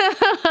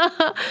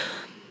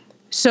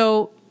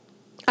 So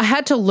I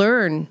had to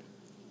learn,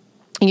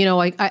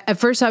 at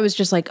first I was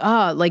just like,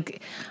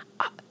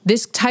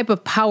 this type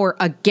of power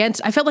I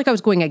felt like I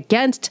was going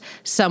against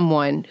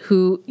someone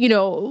who,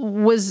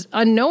 was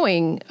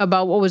unknowing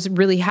about what was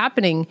really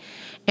happening.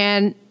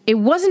 And it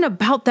wasn't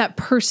about that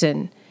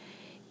person.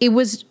 it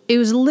was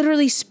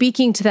literally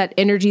speaking to that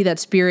energy, that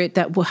spirit,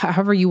 that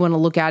however you want to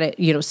look at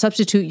it,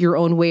 substitute your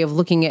own way of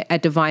looking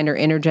at divine or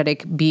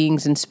energetic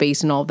beings in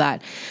space and all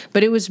that.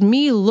 But it was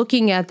me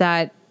looking at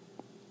that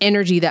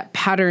energy, that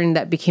pattern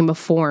that became a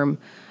form,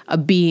 a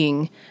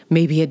being,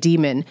 maybe a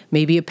demon,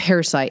 maybe a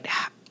parasite,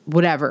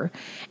 whatever,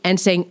 and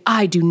saying,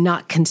 I do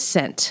not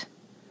consent.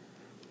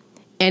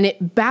 And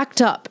it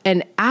backed up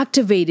and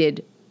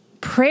activated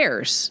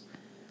prayers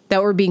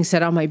that were being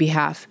said on my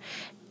behalf,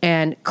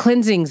 and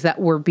cleansings that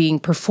were being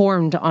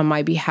performed on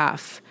my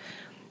behalf,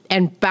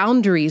 and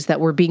boundaries that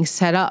were being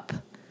set up.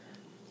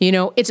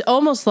 It's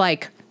almost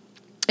like,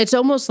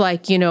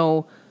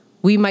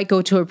 we might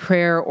go to a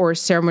prayer or a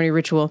ceremony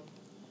ritual,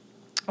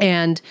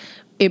 and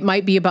it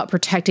might be about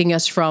protecting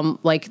us from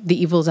like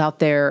the evils out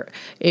there.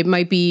 It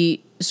might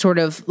be sort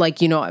of like,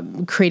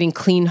 creating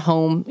clean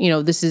home.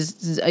 This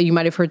is, you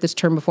might have heard this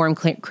term before. I'm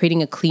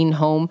creating a clean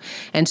home.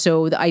 And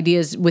so the idea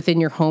is within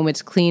your home,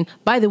 it's clean.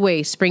 By the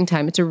way,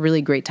 springtime, it's a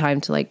really great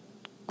time to like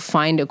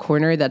find a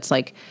corner that's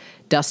like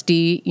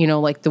dusty,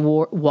 like the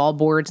wall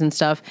boards and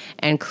stuff,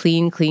 and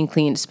clean,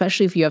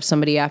 especially if you have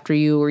somebody after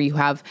you, or you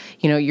have,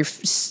 you're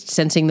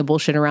sensing the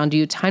bullshit around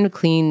you. Time to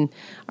clean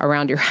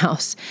around your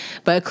house.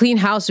 But a clean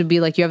house would be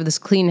like, you have this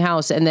clean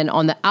house, and then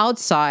on the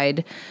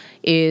outside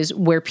is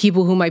where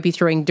people who might be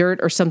throwing dirt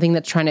or something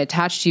that's trying to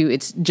attach to you,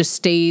 it just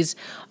stays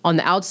on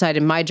the outside.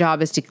 And my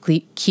job is to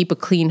keep a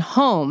clean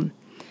home.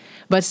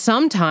 But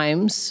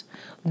sometimes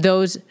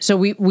so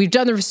we've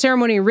done the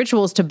ceremony and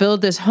rituals to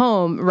build this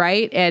home,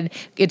 right? And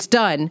it's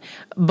done.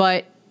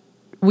 But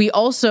we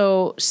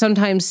also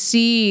sometimes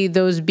see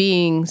those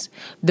beings,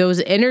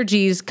 those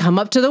energies come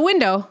up to the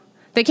window.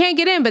 They can't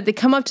get in, but they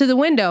come up to the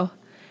window.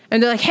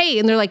 And they're like, hey,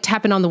 and they're like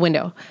tapping on the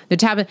window. They're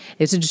tapping.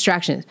 It's a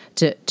distraction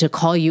to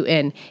call you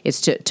in.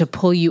 It's to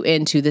pull you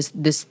into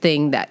this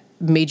thing that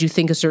made you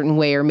think a certain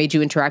way, or made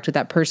you interact with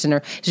that person, or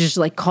it's just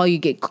like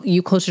get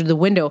you closer to the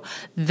window.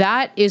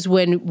 That is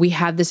when we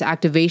have this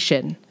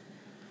activation.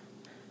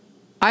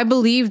 I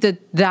believe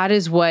that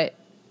is what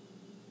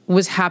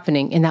was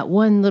happening in that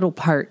one little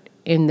part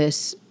in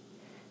this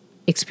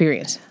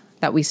experience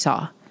that we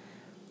saw.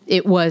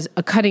 It was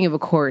a cutting of a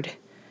cord.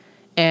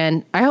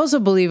 And I also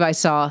believe I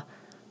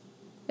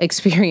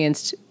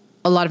experienced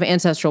a lot of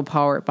ancestral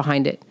power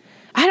behind it.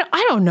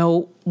 I don't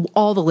know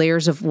all the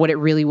layers of what it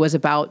really was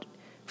about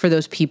for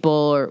those people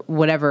or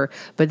whatever,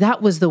 but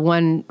that was the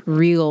one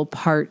real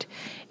part.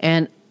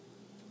 And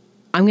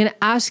I'm going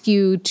to ask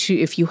you to,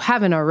 if you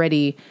haven't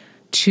already,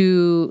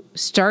 to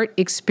start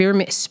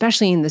experiment,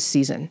 especially in this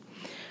season,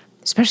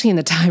 especially in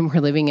the time we're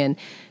living in,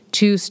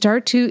 to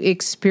start to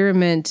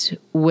experiment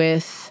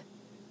with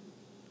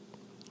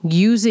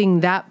using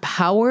that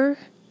power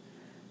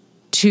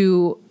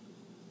to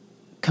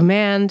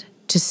command,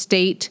 to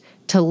state,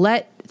 to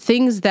let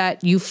things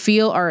that you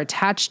feel are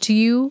attached to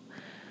you,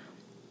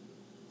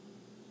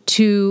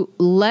 to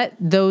let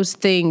those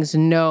things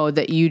know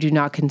that you do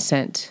not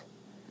consent.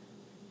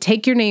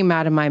 Take your name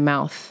out of my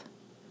mouth.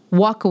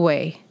 Walk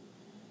away.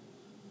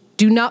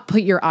 Do not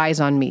put your eyes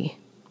on me,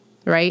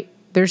 right?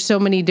 There's so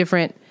many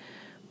different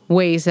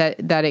ways that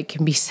it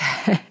can be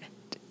said.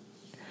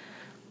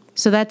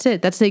 So that's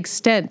it. That's the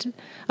extent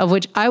of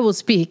which I will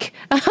speak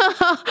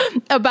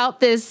about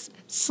this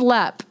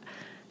slap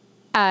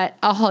at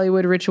a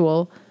Hollywood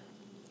ritual.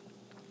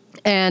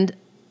 And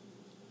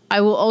I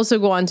will also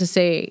go on to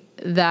say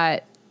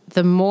that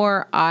the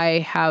more I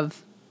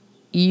have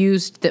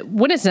used that,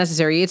 when it's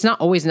necessary, it's not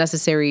always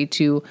necessary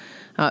to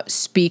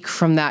speak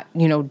from that,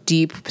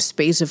 deep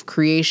space of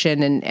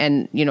creation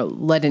and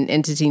let an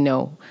entity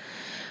know.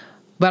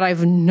 But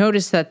I've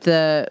noticed that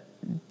the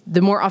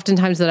more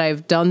oftentimes that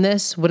I've done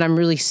this, when I'm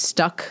really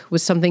stuck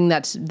with something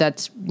that's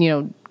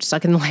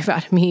sucking the life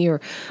out of me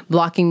or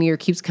blocking me or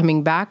keeps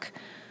coming back,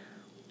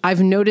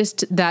 I've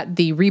noticed that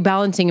the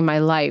rebalancing in my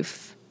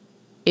life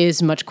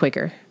is much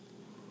quicker.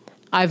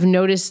 I've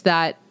noticed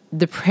that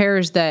the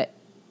prayers that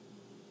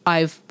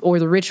or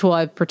the ritual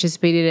I've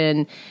participated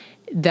in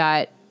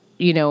that,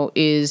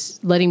 is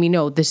letting me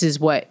know this is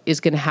what is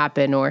going to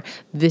happen, or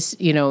this,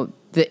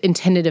 the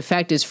intended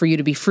effect is for you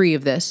to be free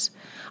of this.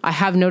 I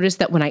have noticed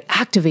that when I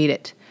activate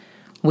it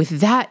with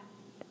that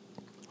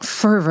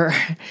fervor,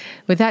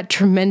 with that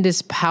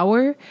tremendous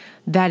power,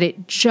 that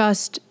it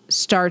just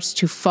starts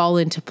to fall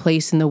into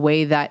place in the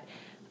way that,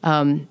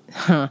 in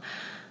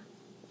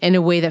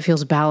a way that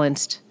feels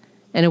balanced,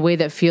 in a way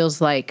that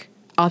feels like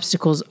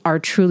obstacles are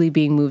truly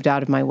being moved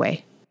out of my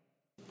way.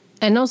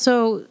 And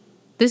also,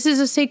 this is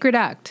a sacred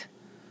act.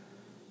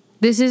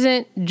 This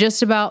isn't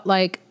just about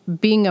like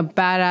being a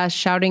badass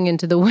shouting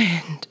into the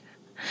wind.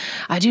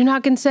 I do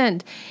not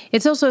consent.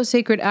 It's also a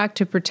sacred act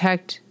to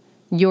protect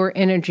your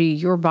energy,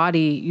 your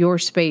body, your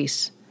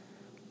space.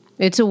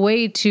 It's a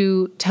way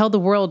to tell the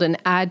world and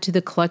add to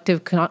the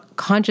collective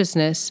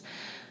consciousness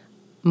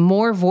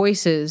more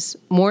voices,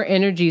 more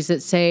energies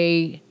that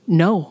say,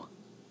 no,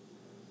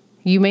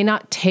 you may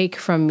not take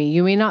from me.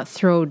 You may not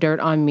throw dirt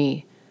on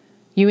me.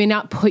 You may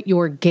not put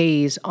your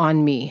gaze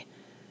on me.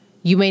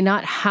 You may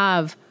not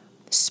have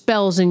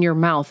spells in your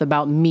mouth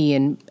about me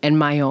and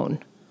my own.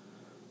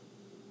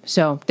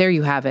 So there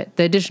you have it.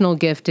 The additional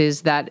gift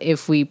is that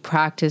if we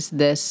practice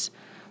this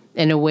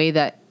in a way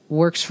that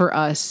works for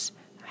us,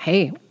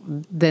 hey,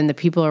 then the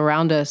people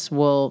around us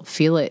will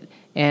feel it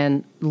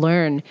and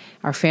learn.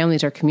 Our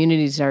families, our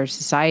communities, our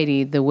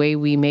society, the way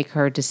we make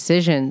our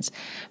decisions.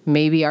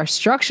 Maybe our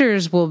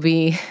structures will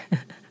be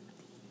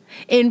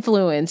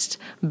influenced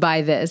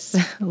by this.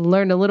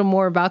 Learn a little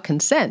more about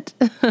consent.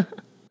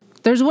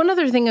 There's one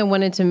other thing I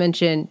wanted to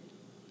mention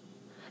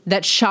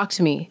that shocked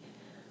me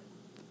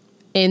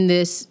in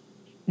this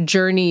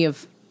journey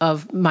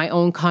of my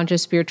own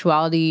conscious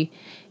spirituality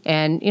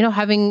and,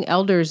 having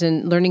elders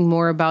and learning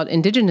more about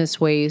indigenous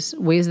ways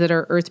that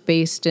are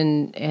earth-based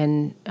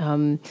and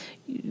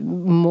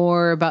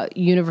more about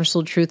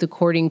universal truth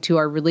according to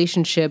our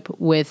relationship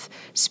with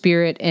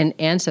spirit and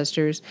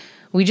ancestors.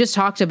 We just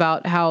talked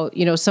about how,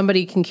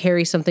 somebody can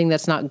carry something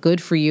that's not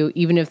good for you,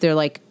 even if they're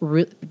like,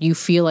 you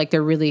feel like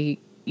you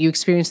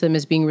experience them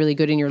as being really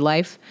good in your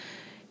life.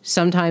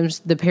 Sometimes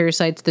the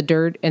parasites, the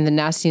dirt, and the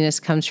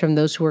nastiness comes from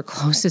those who are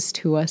closest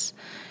to us,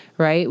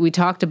 right? We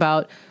talked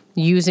about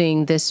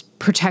using this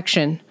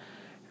protection,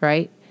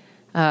 right?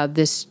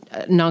 This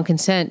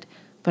non-consent.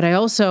 But I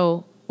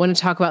also want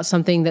to talk about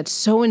something that's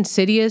so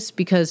insidious,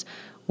 because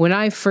when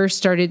I first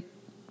started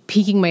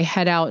peeking my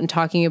head out and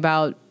talking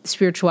about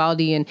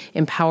spirituality and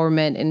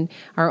empowerment and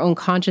our own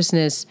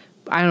consciousness,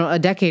 I don't know, a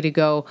decade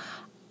ago,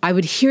 I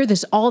would hear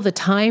this all the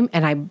time,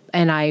 and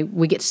I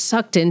would get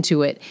sucked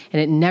into it, and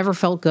it never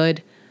felt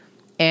good.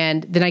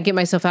 And then I get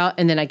myself out,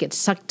 and then I get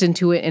sucked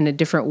into it in a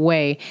different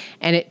way.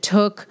 And it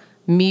took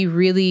me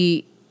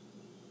really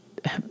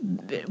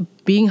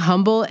being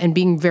humble and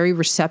being very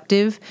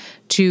receptive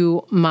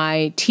to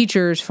my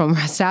teachers from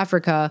West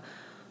Africa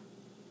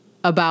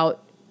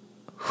about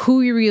who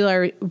we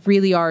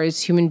really are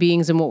as human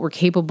beings and what we're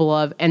capable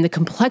of, and the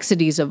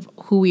complexities of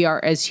who we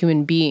are as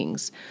human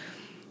beings.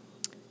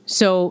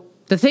 So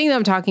the thing that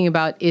I'm talking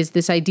about is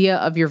this idea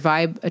of your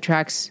vibe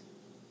attracts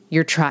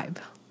your tribe.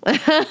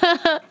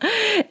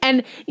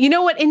 And you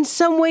know what? In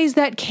some ways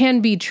that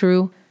can be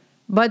true,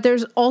 but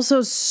there's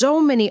also so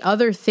many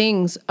other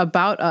things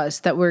about us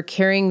that we're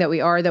carrying, that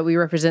we are, that we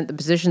represent, the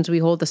positions we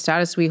hold, the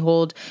status we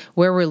hold,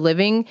 where we're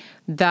living,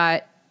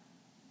 that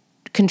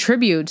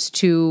contributes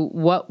to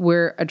what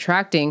we're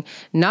attracting.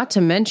 Not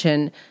to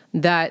mention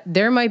that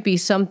there might be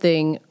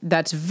something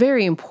that's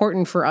very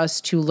important for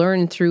us to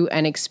learn through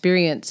and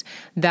experience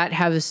that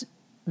has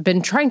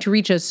been trying to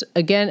reach us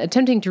again,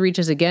 attempting to reach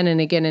us again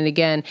and again and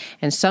again.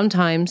 And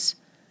sometimes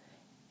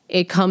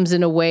it comes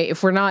in a way,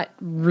 if we're not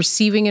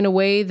receiving in a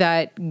way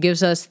that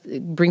brings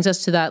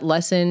us to that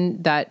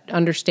lesson, that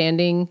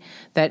understanding,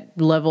 that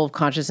level of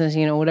consciousness,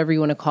 whatever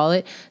you want to call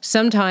it,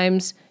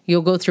 sometimes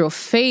you'll go through a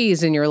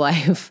phase in your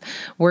life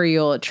where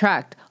you'll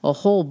attract a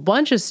whole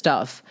bunch of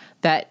stuff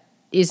that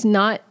is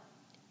not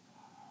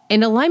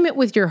in alignment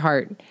with your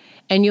heart.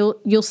 And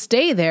you'll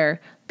stay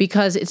there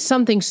because it's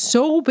something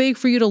so big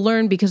for you to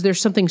learn, because there's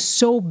something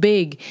so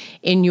big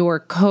in your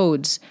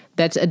codes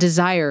that's a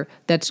desire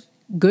that's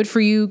good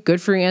for you,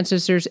 good for your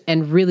ancestors,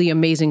 and really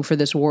amazing for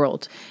this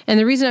world. And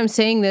the reason I'm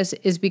saying this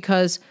is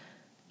because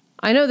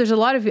I know there's a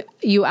lot of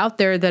you out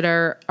there that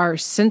are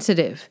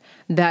sensitive,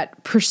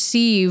 that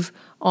perceive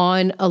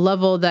on a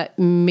level that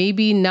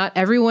maybe not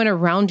everyone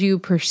around you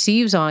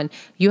perceives on.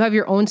 You have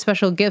your own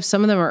special gifts.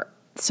 Some of them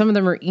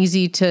are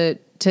easy to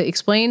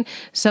explain.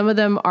 Some of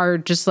them are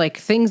just like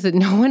things that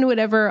no one would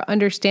ever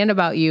understand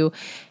about you.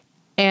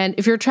 And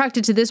if you're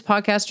attracted to this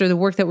podcast or the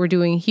work that we're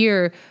doing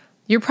here,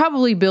 you're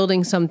probably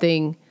building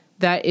something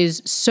that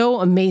is so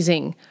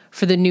amazing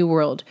for the new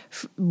world,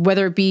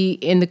 whether it be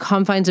in the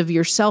confines of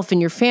yourself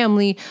and your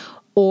family,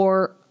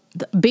 or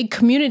big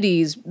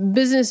communities,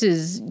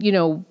 businesses,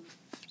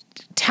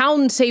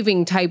 town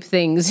saving type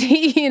things,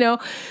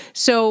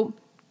 So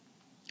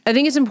I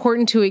think it's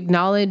important to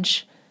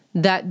acknowledge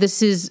that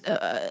this is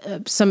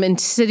some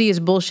insidious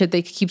bullshit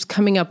that keeps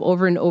coming up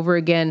over and over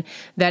again,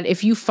 that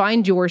if you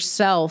find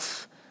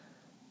yourself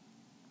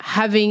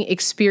having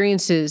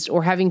experiences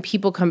or having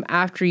people come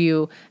after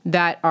you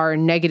that are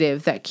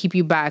negative, that keep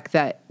you back,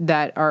 that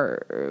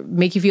are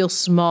make you feel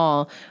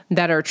small,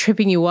 that are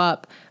tripping you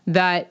up,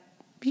 that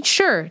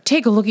sure,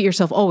 take a look at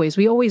yourself always.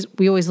 We always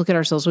look at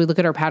ourselves. We look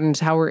at our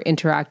patterns, how we're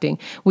interacting.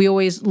 We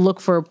always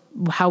look for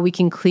how we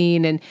can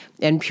clean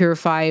and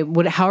purify,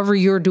 however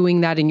you're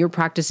doing that in your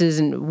practices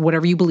and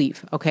whatever you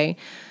believe, okay?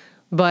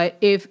 But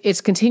if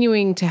it's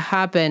continuing to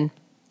happen,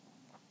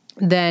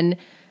 then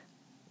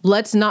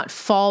let's not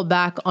fall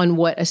back on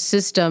what a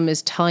system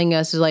is telling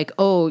us, like,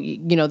 oh,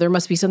 there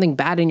must be something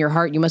bad in your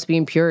heart. You must be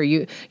impure.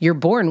 You're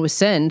born with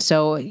sin.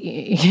 So,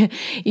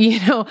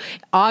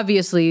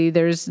 obviously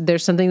there's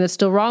something that's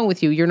still wrong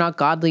with you. You're not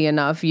godly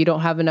enough. You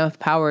don't have enough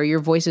power. Your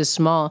voice is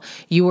small.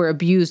 You were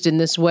abused in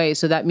this way.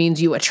 So that means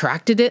you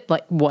attracted it.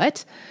 Like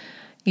what?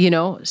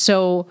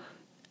 So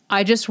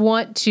I just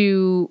want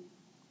to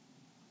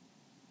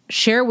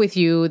share with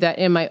you that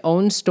in my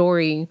own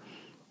story,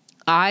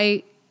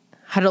 I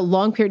had a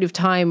long period of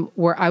time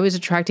where I was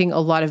attracting a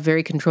lot of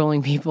very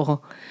controlling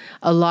people,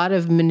 a lot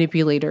of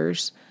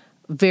manipulators,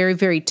 very,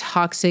 very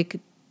toxic,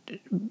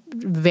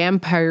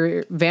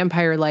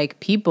 vampire-like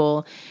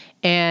people.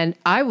 And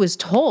I was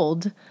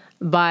told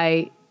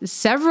by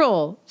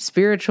several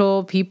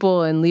spiritual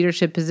people in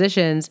leadership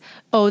positions,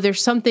 oh,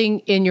 there's something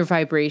in your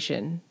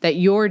vibration that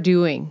you're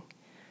doing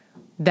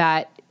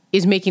that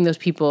is making those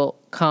people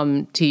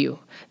come to you.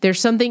 There's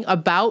something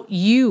about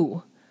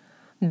you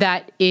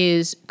that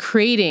is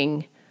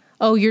creating,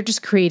 oh, you're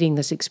just creating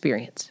this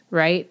experience,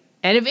 right?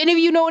 And if any of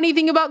you know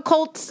anything about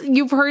cults,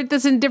 you've heard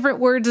this in different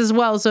words as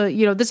well. So,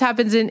 this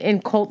happens in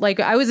cult.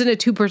 Like I was in a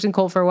 2-person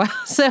cult for a while.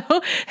 So,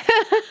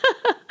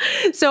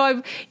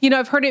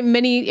 I've heard it in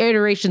many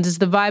iterations. It's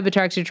the vibe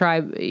attracts your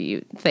tribe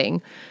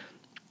thing.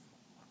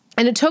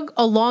 And it took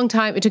a long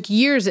time. It took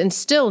years, and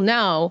still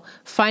now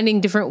finding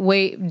different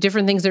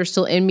things that are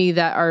still in me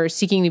that are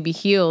seeking to be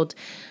healed.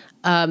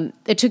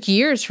 It took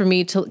years for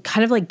me to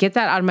kind of like get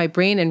that out of my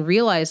brain and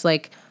realize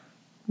like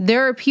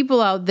there are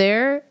people out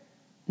there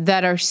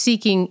that are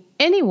seeking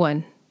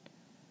anyone.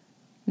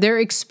 There are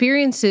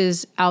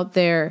experiences out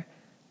there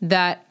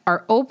that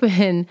are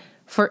open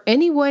for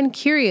anyone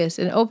curious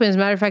and open. As a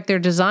matter of fact, they're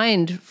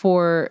designed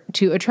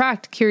to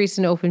attract curious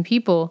and open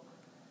people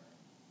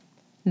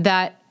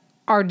that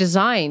are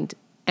designed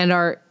and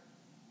are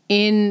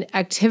in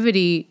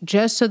activity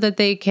just so that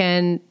they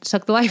can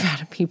suck the life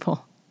out of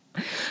people,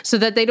 so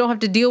that they don't have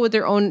to deal with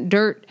their own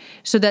dirt,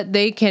 so that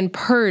they can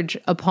purge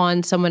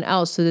upon someone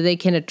else, so that they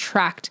can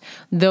attract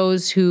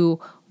those who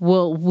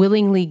will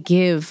willingly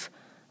give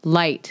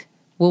light,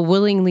 will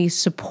willingly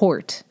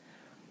support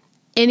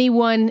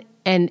anyone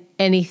and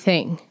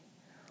anything.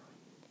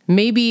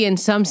 Maybe in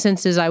some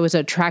senses I was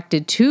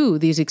attracted to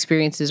these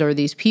experiences or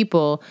these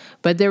people,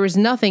 but there was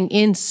nothing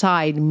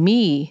inside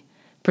me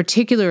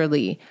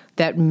particularly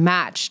that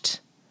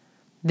matched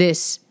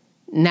this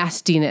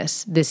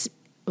nastiness, this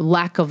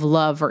lack of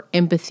love or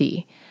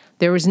empathy.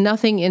 There was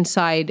nothing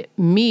inside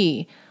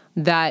me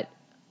that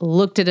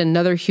looked at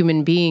another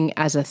human being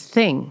as a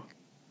thing.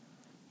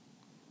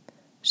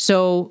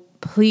 So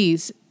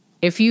please,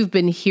 if you've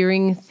been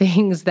hearing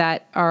things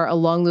that are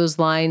along those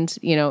lines,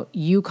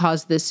 you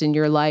caused this in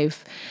your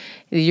life,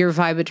 your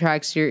vibe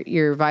attracts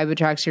your vibe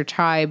attracts your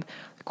tribe,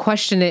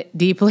 question it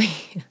deeply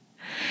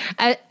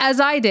as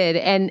I did.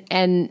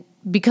 And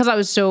because I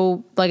was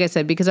so, like I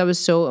said, because I was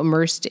so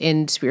immersed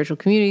in spiritual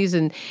communities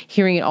and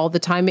hearing it all the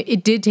time,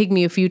 it did take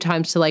me a few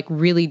times to like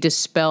really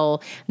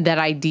dispel that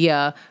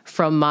idea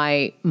from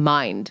my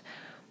mind.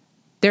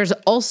 There's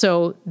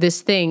also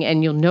this thing,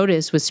 and you'll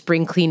notice with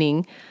spring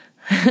cleaning,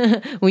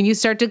 when you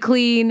start to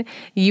clean,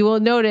 you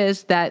will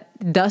notice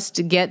that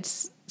dust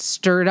gets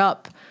stirred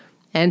up.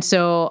 And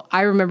so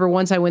I remember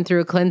once I went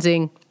through a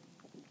cleansing,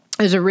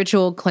 it was a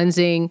ritual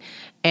cleansing,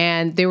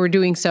 and they were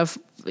doing stuff,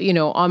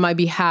 on my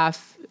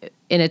behalf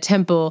in a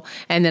temple.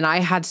 And then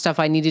I had stuff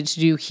I needed to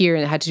do here,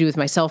 and it had to do with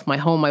myself, my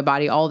home, my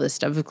body, all this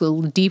stuff,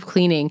 deep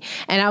cleaning.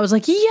 And I was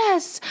like,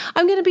 yes,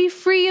 I'm going to be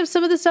free of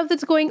some of the stuff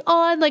that's going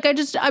on. Like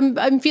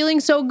I'm feeling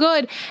so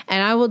good.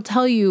 And I will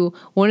tell you,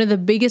 one of the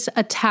biggest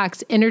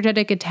attacks,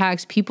 energetic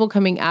attacks, people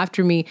coming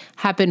after me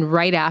happened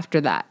right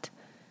after that.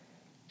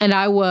 And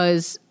I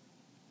was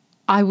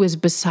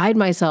beside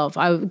myself.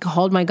 I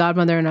called my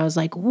godmother and I was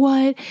like,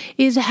 what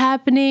is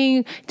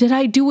happening? Did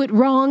I do it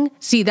wrong?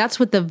 See, that's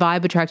what the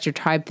vibe attracts your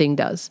tribe thing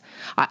does.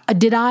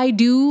 Did I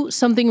do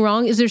something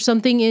wrong? Is there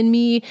something in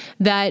me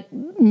that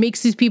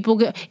makes these people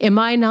go, am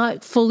I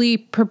not fully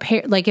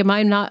prepared? Like, am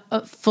I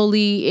not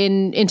fully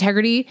in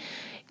integrity?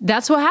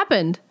 That's what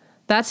happened.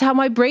 That's how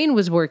my brain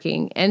was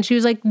working. And she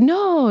was like,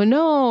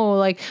 no,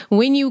 like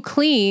when you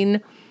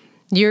clean,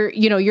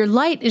 your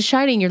light is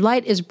shining. Your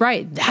light is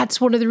bright. That's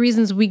one of the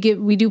reasons we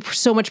do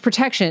so much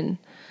protection,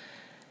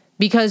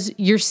 because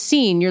you're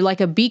seen. You're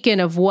like a beacon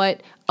of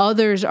what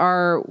others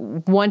are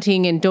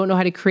wanting and don't know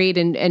how to create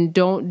and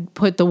don't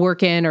put the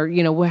work in, or,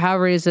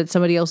 however it is that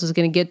somebody else is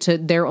going to get to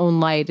their own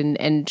light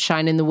and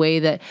shine in the way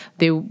that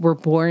they were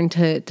born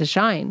to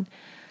shine.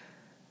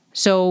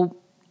 So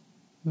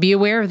be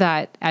aware of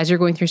that as you're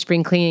going through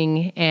spring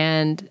cleaning,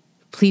 and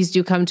please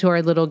do come to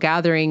our little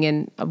gathering,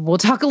 and we'll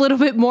talk a little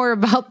bit more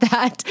about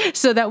that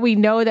so that we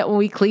know that when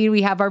we clean,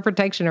 we have our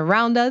protection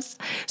around us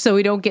so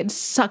we don't get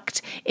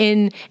sucked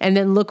in and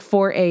then look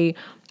for an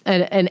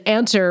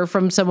answer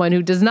from someone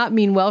who does not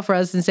mean well for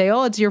us and say,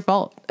 oh, it's your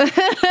fault.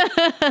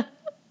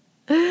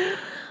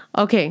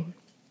 Okay.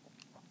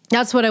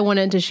 That's what I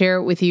wanted to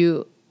share with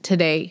you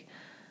today.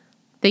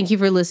 Thank you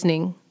for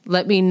listening.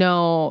 Let me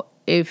know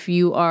if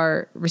you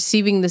are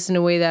receiving this in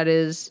a way that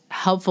is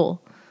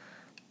helpful.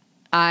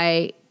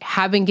 I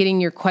have been getting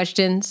your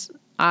questions.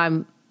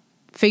 I'm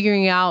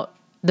figuring out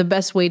the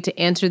best way to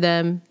answer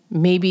them.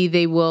 Maybe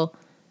they will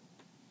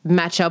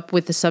match up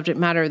with the subject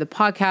matter of the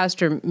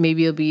podcast, or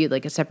maybe it'll be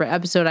like a separate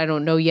episode. I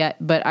don't know yet,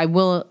 but I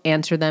will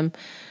answer them.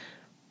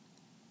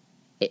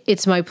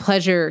 It's my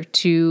pleasure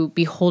to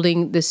be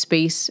holding this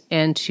space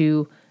and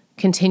to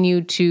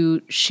continue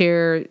to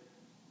share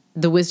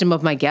the wisdom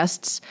of my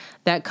guests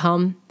that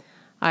come.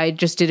 I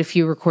just did a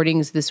few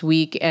recordings this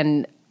week,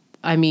 and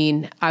I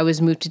mean, I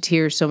was moved to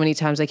tears so many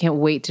times. I can't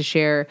wait to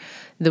share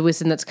the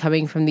wisdom that's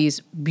coming from these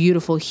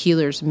beautiful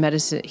healers and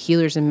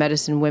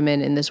medicine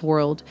women in this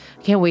world.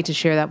 I can't wait to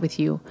share that with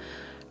you.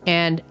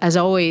 And as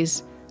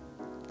always,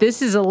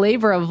 this is a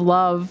labor of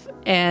love,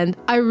 and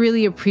I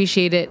really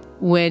appreciate it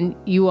when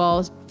you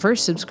all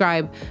first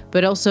subscribe,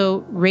 but also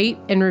rate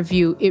and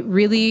review. It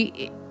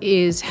really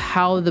is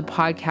how the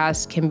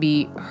podcast can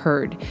be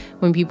heard,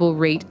 when people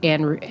rate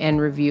and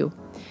review.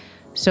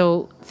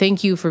 So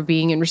thank you for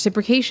being in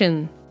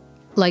reciprocation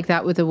like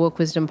that with the Woke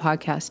Wisdom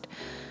Podcast.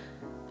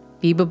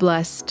 Be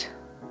blessed.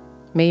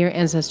 May your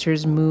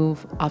ancestors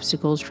move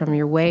obstacles from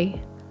your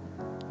way.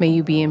 May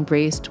you be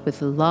embraced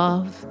with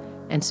love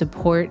and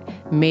support.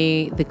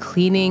 May the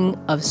cleaning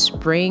of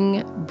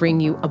spring bring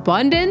you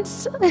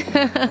abundance.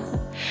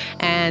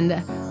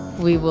 And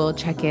we will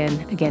check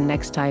in again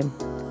next time.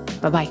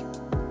 Bye-bye.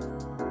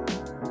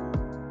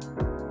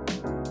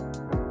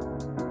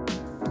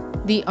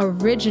 The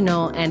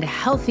original and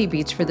healthy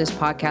beats for this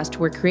podcast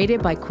were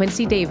created by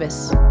Quincy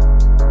Davis.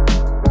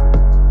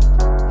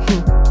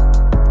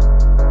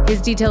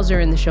 His details are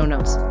in the show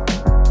notes.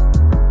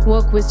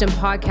 Woke Wisdom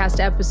Podcast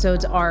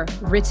episodes are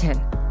written,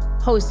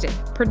 hosted,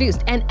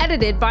 produced, and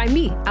edited by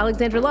me,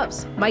 Alexandra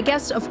Loves. My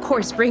guests, of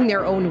course, bring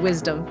their own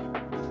wisdom.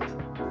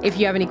 If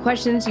you have any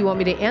questions you want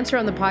me to answer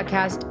on the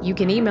podcast, you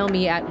can email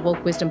me at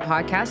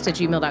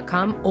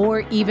wokewisdompodcast@gmail.com, or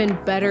even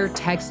better,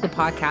 text the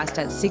podcast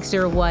at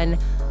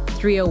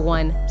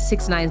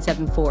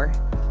 601-301-6974.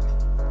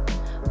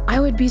 I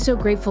would be so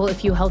grateful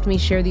if you helped me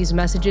share these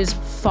messages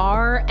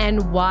far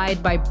and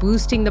wide by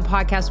boosting the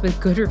podcast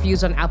with good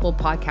reviews on Apple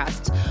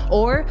Podcasts,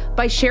 or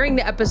by sharing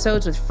the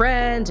episodes with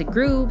friends and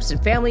groups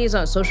and families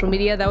on social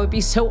media. That would be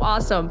so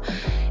awesome.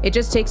 It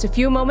just takes a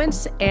few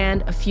moments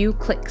and a few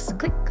clicks.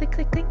 Click, click,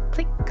 click, click,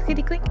 click,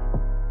 clickety, click.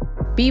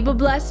 Be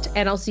blessed,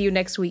 and I'll see you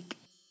next week.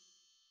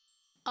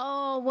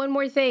 Oh, one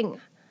more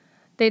thing.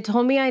 They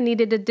told me I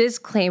needed a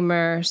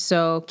disclaimer,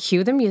 so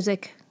cue the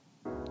music.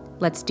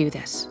 Let's do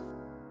this.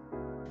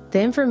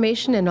 The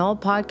information in all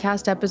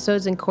podcast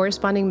episodes and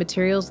corresponding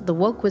materials of the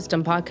Woke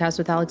Wisdom Podcast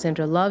with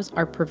Alexandra Loves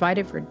are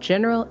provided for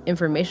general,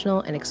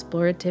 informational, and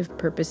explorative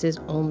purposes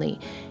only.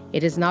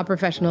 It is not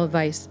professional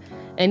advice.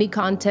 Any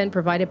content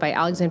provided by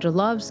Alexandra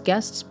Loves,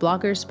 guests,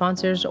 bloggers,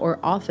 sponsors, or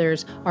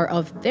authors are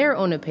of their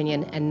own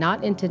opinion and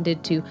not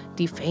intended to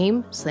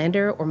defame,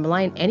 slander, or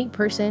malign any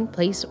person,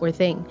 place, or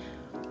thing.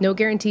 No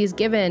guarantee is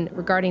given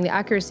regarding the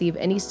accuracy of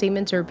any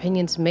statements or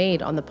opinions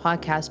made on the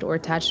podcast or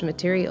attached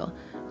material.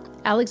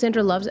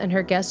 Alexandra Loves and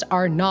her guests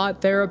are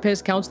not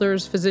therapists,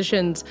 counselors,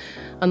 physicians,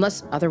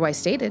 unless otherwise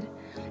stated.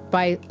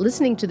 By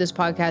listening to this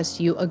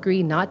podcast, you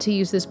agree not to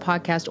use this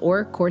podcast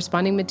or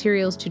corresponding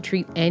materials to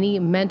treat any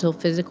mental,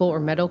 physical, or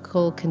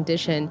medical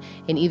condition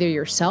in either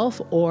yourself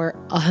or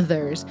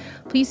others.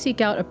 Please seek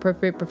out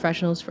appropriate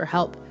professionals for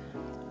help.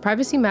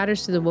 Privacy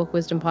matters to the Woke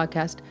Wisdom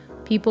Podcast.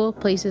 People,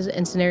 places,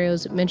 and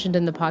scenarios mentioned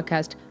in the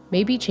podcast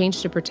may be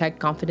changed to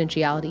protect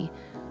confidentiality.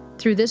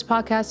 Through this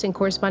podcast and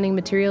corresponding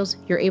materials,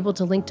 you're able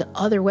to link to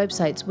other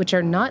websites which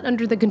are not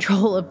under the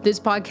control of this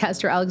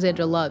podcast or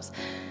Alexandra Loves.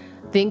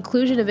 The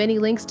inclusion of any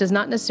links does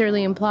not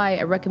necessarily imply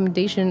a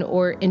recommendation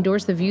or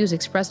endorse the views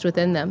expressed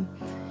within them.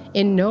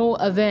 In no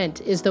event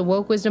is the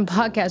Woke Wisdom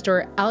Podcast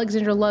or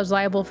Alexandra Loves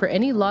liable for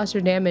any loss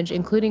or damage,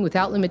 including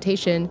without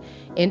limitation,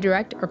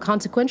 indirect or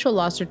consequential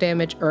loss or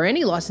damage, or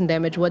any loss and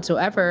damage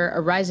whatsoever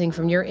arising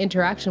from your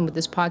interaction with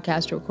this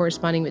podcast or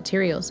corresponding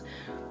materials.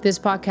 This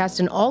podcast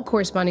and all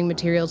corresponding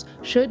materials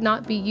should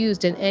not be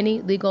used in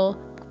any legal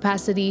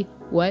capacity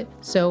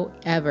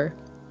whatsoever.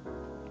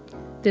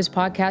 This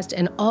podcast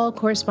and all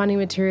corresponding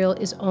material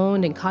is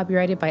owned and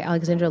copyrighted by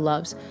Alexandra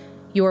Loves.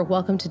 You are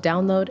welcome to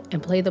download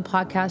and play the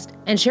podcast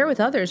and share with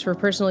others for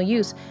personal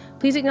use.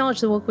 Please acknowledge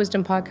the Woke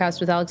Wisdom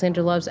Podcast with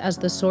Alexandra Loves as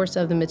the source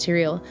of the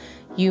material.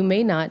 You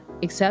may not,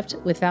 except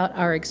without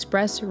our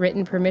express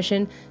written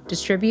permission,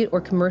 distribute or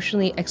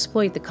commercially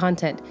exploit the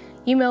content.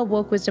 Email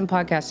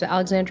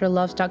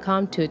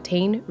wokewisdompodcast@alexandraloves.com to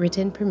obtain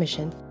written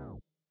permission.